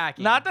hours. minute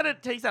packing. not that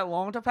it takes that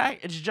long to pack.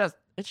 It's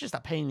just a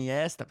pain in the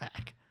ass to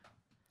pack.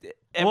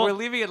 And Well- we're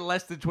leaving in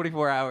less than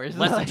 24 hours.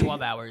 Less than Like-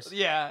 12 hours.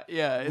 Yeah,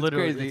 it's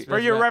Literally, crazy. it's For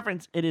your bad.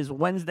 reference, it is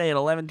Wednesday at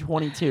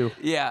 11:22.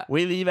 Yeah,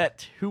 We leave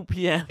at 2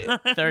 p.m.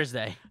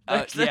 Thursday.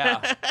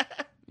 yeah,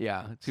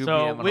 yeah. 2 So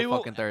p.m. on we a will.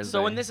 fucking Thursday.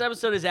 So when this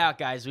episode is out,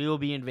 guys, we will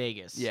be in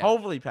Vegas. Yeah.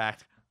 Hopefully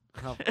packed.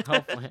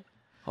 Hopefully.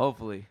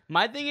 hopefully,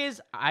 My thing is,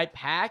 I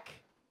pack,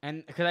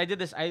 and because I did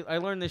this, I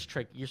learned this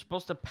trick. You're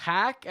supposed to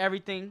pack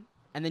everything,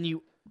 and then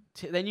you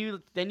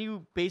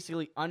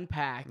basically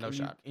unpack. No and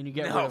shot. You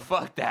get rid no, of.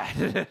 fuck that.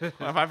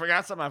 If I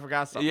forgot something, I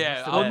forgot something. Yeah,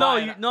 It's the I'll Oh bad. no, buy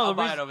you it- no. I'll The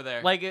buy reason, it over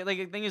there. Like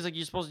the thing is, like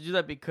you're supposed to do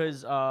that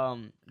because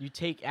you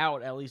take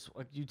out at least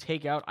you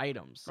take out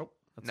items. Nope.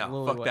 That's No,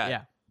 literally fuck what- that.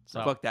 Yeah.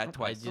 So Fuck that I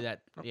twice. do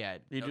that. Yeah.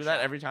 You No do that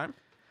shot. every time?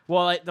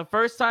 Well, like, the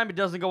first time it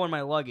doesn't go in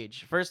my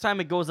luggage. First time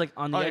it goes like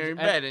on the Oh, edge. you're in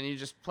and- bed and you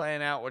just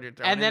plan out what you're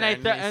throwing. And then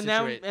in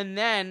there and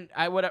then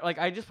I would like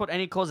I just put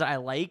any clothes that I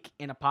like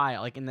in a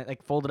pile,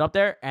 like fold it up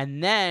there,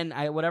 and then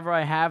whatever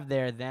I have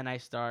there, then I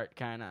start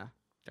kind of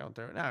going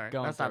through it. All right,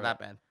 Going that's not through that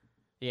bad.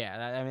 yeah.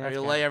 I mean, Or that's you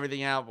kinda- lay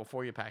everything out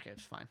before you pack it.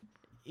 It's fine.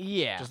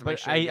 yeah, just to but make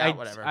sure you got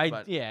whatever, but-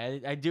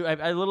 I do.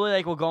 I literally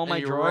like will go in my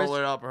And you drawers. roll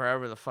it up or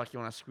however the fuck you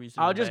want to squeeze it.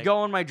 in I'll the just bag.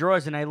 go in my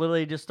drawers and I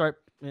literally just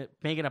start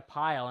making a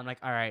pile. I'm like,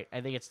 all right, I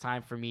think it's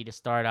time for me to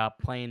start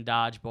playing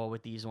dodgeball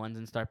with these ones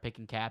and start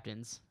picking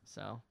captains.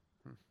 So,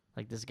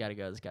 like, this got to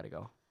go. This got to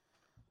go.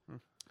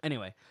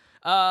 Anyway,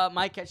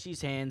 my catch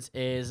these hands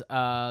is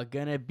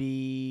gonna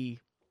be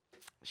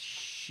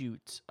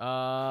Shoot.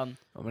 I'm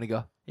gonna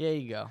go. Yeah,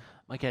 you go.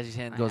 My cashier's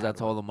hand I goes had out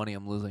to all the money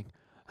I'm losing.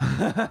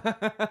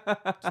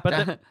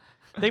 But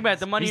think about it.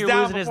 The money He's you're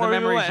down losing is the before we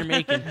memories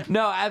went. you're making.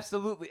 No,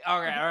 absolutely. All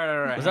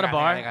right. Was that a Hang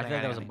on, bar? hang on, I hang think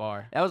on, that was a hang on.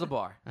 bar. That was a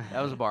bar.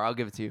 That was a bar. I'll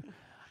give it to you.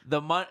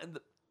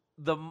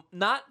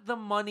 Not the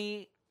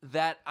money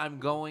that I'm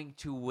going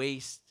to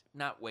waste.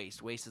 Not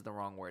waste. Waste is the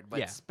wrong word. But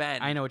Yeah,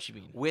 spend. I know what you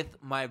mean. With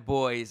my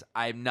boys,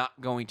 I'm not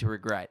going to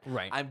regret.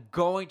 Right. I'm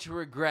going to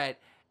regret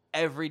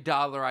every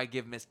dollar I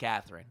give Miss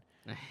Catherine.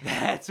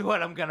 That's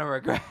what I'm gonna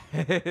regret.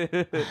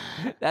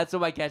 That's what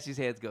my catchy's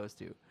hands goes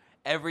to.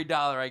 Every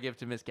dollar I give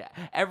to Miss Cat.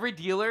 Every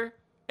dealer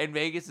in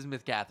Vegas is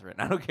Miss Catherine.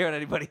 I don't care what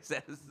anybody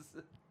says.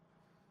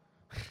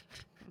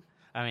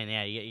 I mean,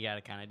 yeah, you got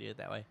to kind of do it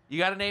that way. You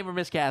got to name her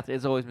Miss Catherine.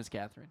 It's always Miss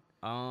Catherine.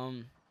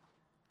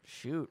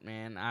 Shoot,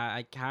 man,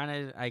 I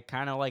kind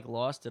of like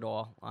lost it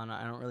all. I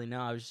don't really know.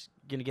 I was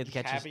gonna get the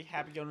catchy.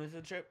 Happy going into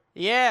the trip.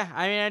 Yeah,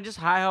 I mean, I just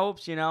high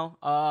hopes, you know.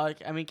 I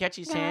mean,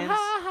 catchy's hands.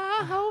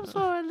 High hopes for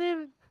a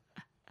living.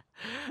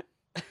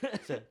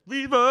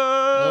 Viva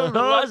Las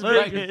Las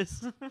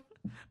Vegas.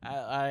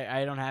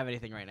 I don't have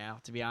anything right now,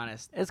 to be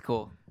honest. It's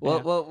cool. Yeah.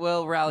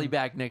 We'll rally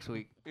back next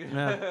week.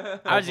 I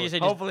was gonna say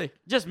Hopefully.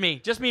 just me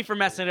for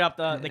messing it up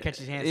the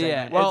catchy's hands.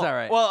 Yeah. segment. Well, It's all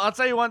right. Well, I'll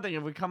tell you one thing.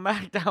 If we come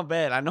back down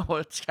bad, I know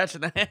what's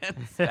catching the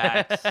hands.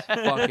 That's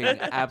fucking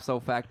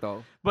abso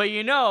facto. But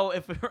you know,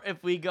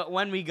 if we go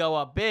when we go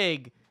up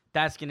big,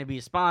 that's gonna be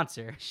a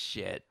sponsor.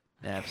 Shit.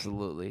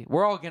 Absolutely.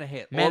 We're all gonna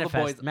hit. Manifest,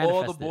 all the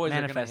manifest it, boys are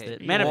gonna manifest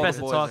hit. it. Manifest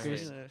it, All the boys are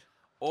talkers. gonna hit.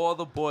 All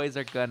the boys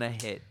are gonna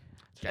hit.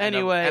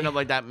 Anyway. end up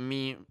like that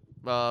meme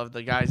of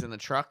the guys in the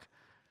truck.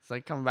 It's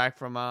like coming back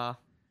from the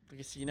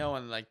casino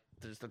and like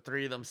there's the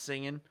three of them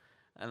singing,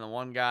 and the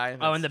one guy.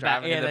 Oh, in the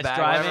back. driving Yeah, in the that's back,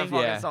 driving. whatever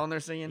fucking Yeah. song they're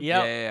singing.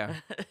 Yep.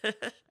 Yeah.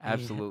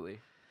 Absolutely.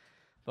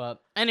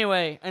 But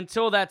anyway,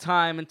 until that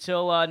time,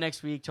 until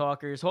next week,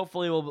 talkers.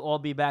 Hopefully, we'll all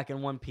be back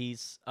in one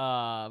piece.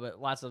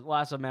 But lots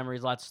of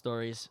memories, lots of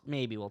stories.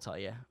 Maybe we'll tell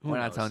you. We're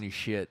not telling you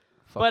shit.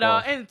 Fuck But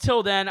off.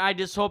 until then, I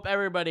just hope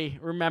everybody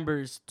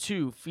remembers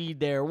to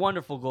feed their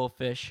wonderful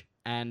goldfish.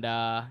 And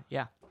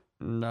yeah.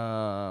 And,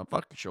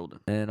 fuck your shoulder.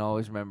 And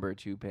always remember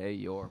to pay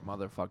your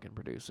motherfucking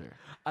producer.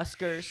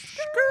 Skr.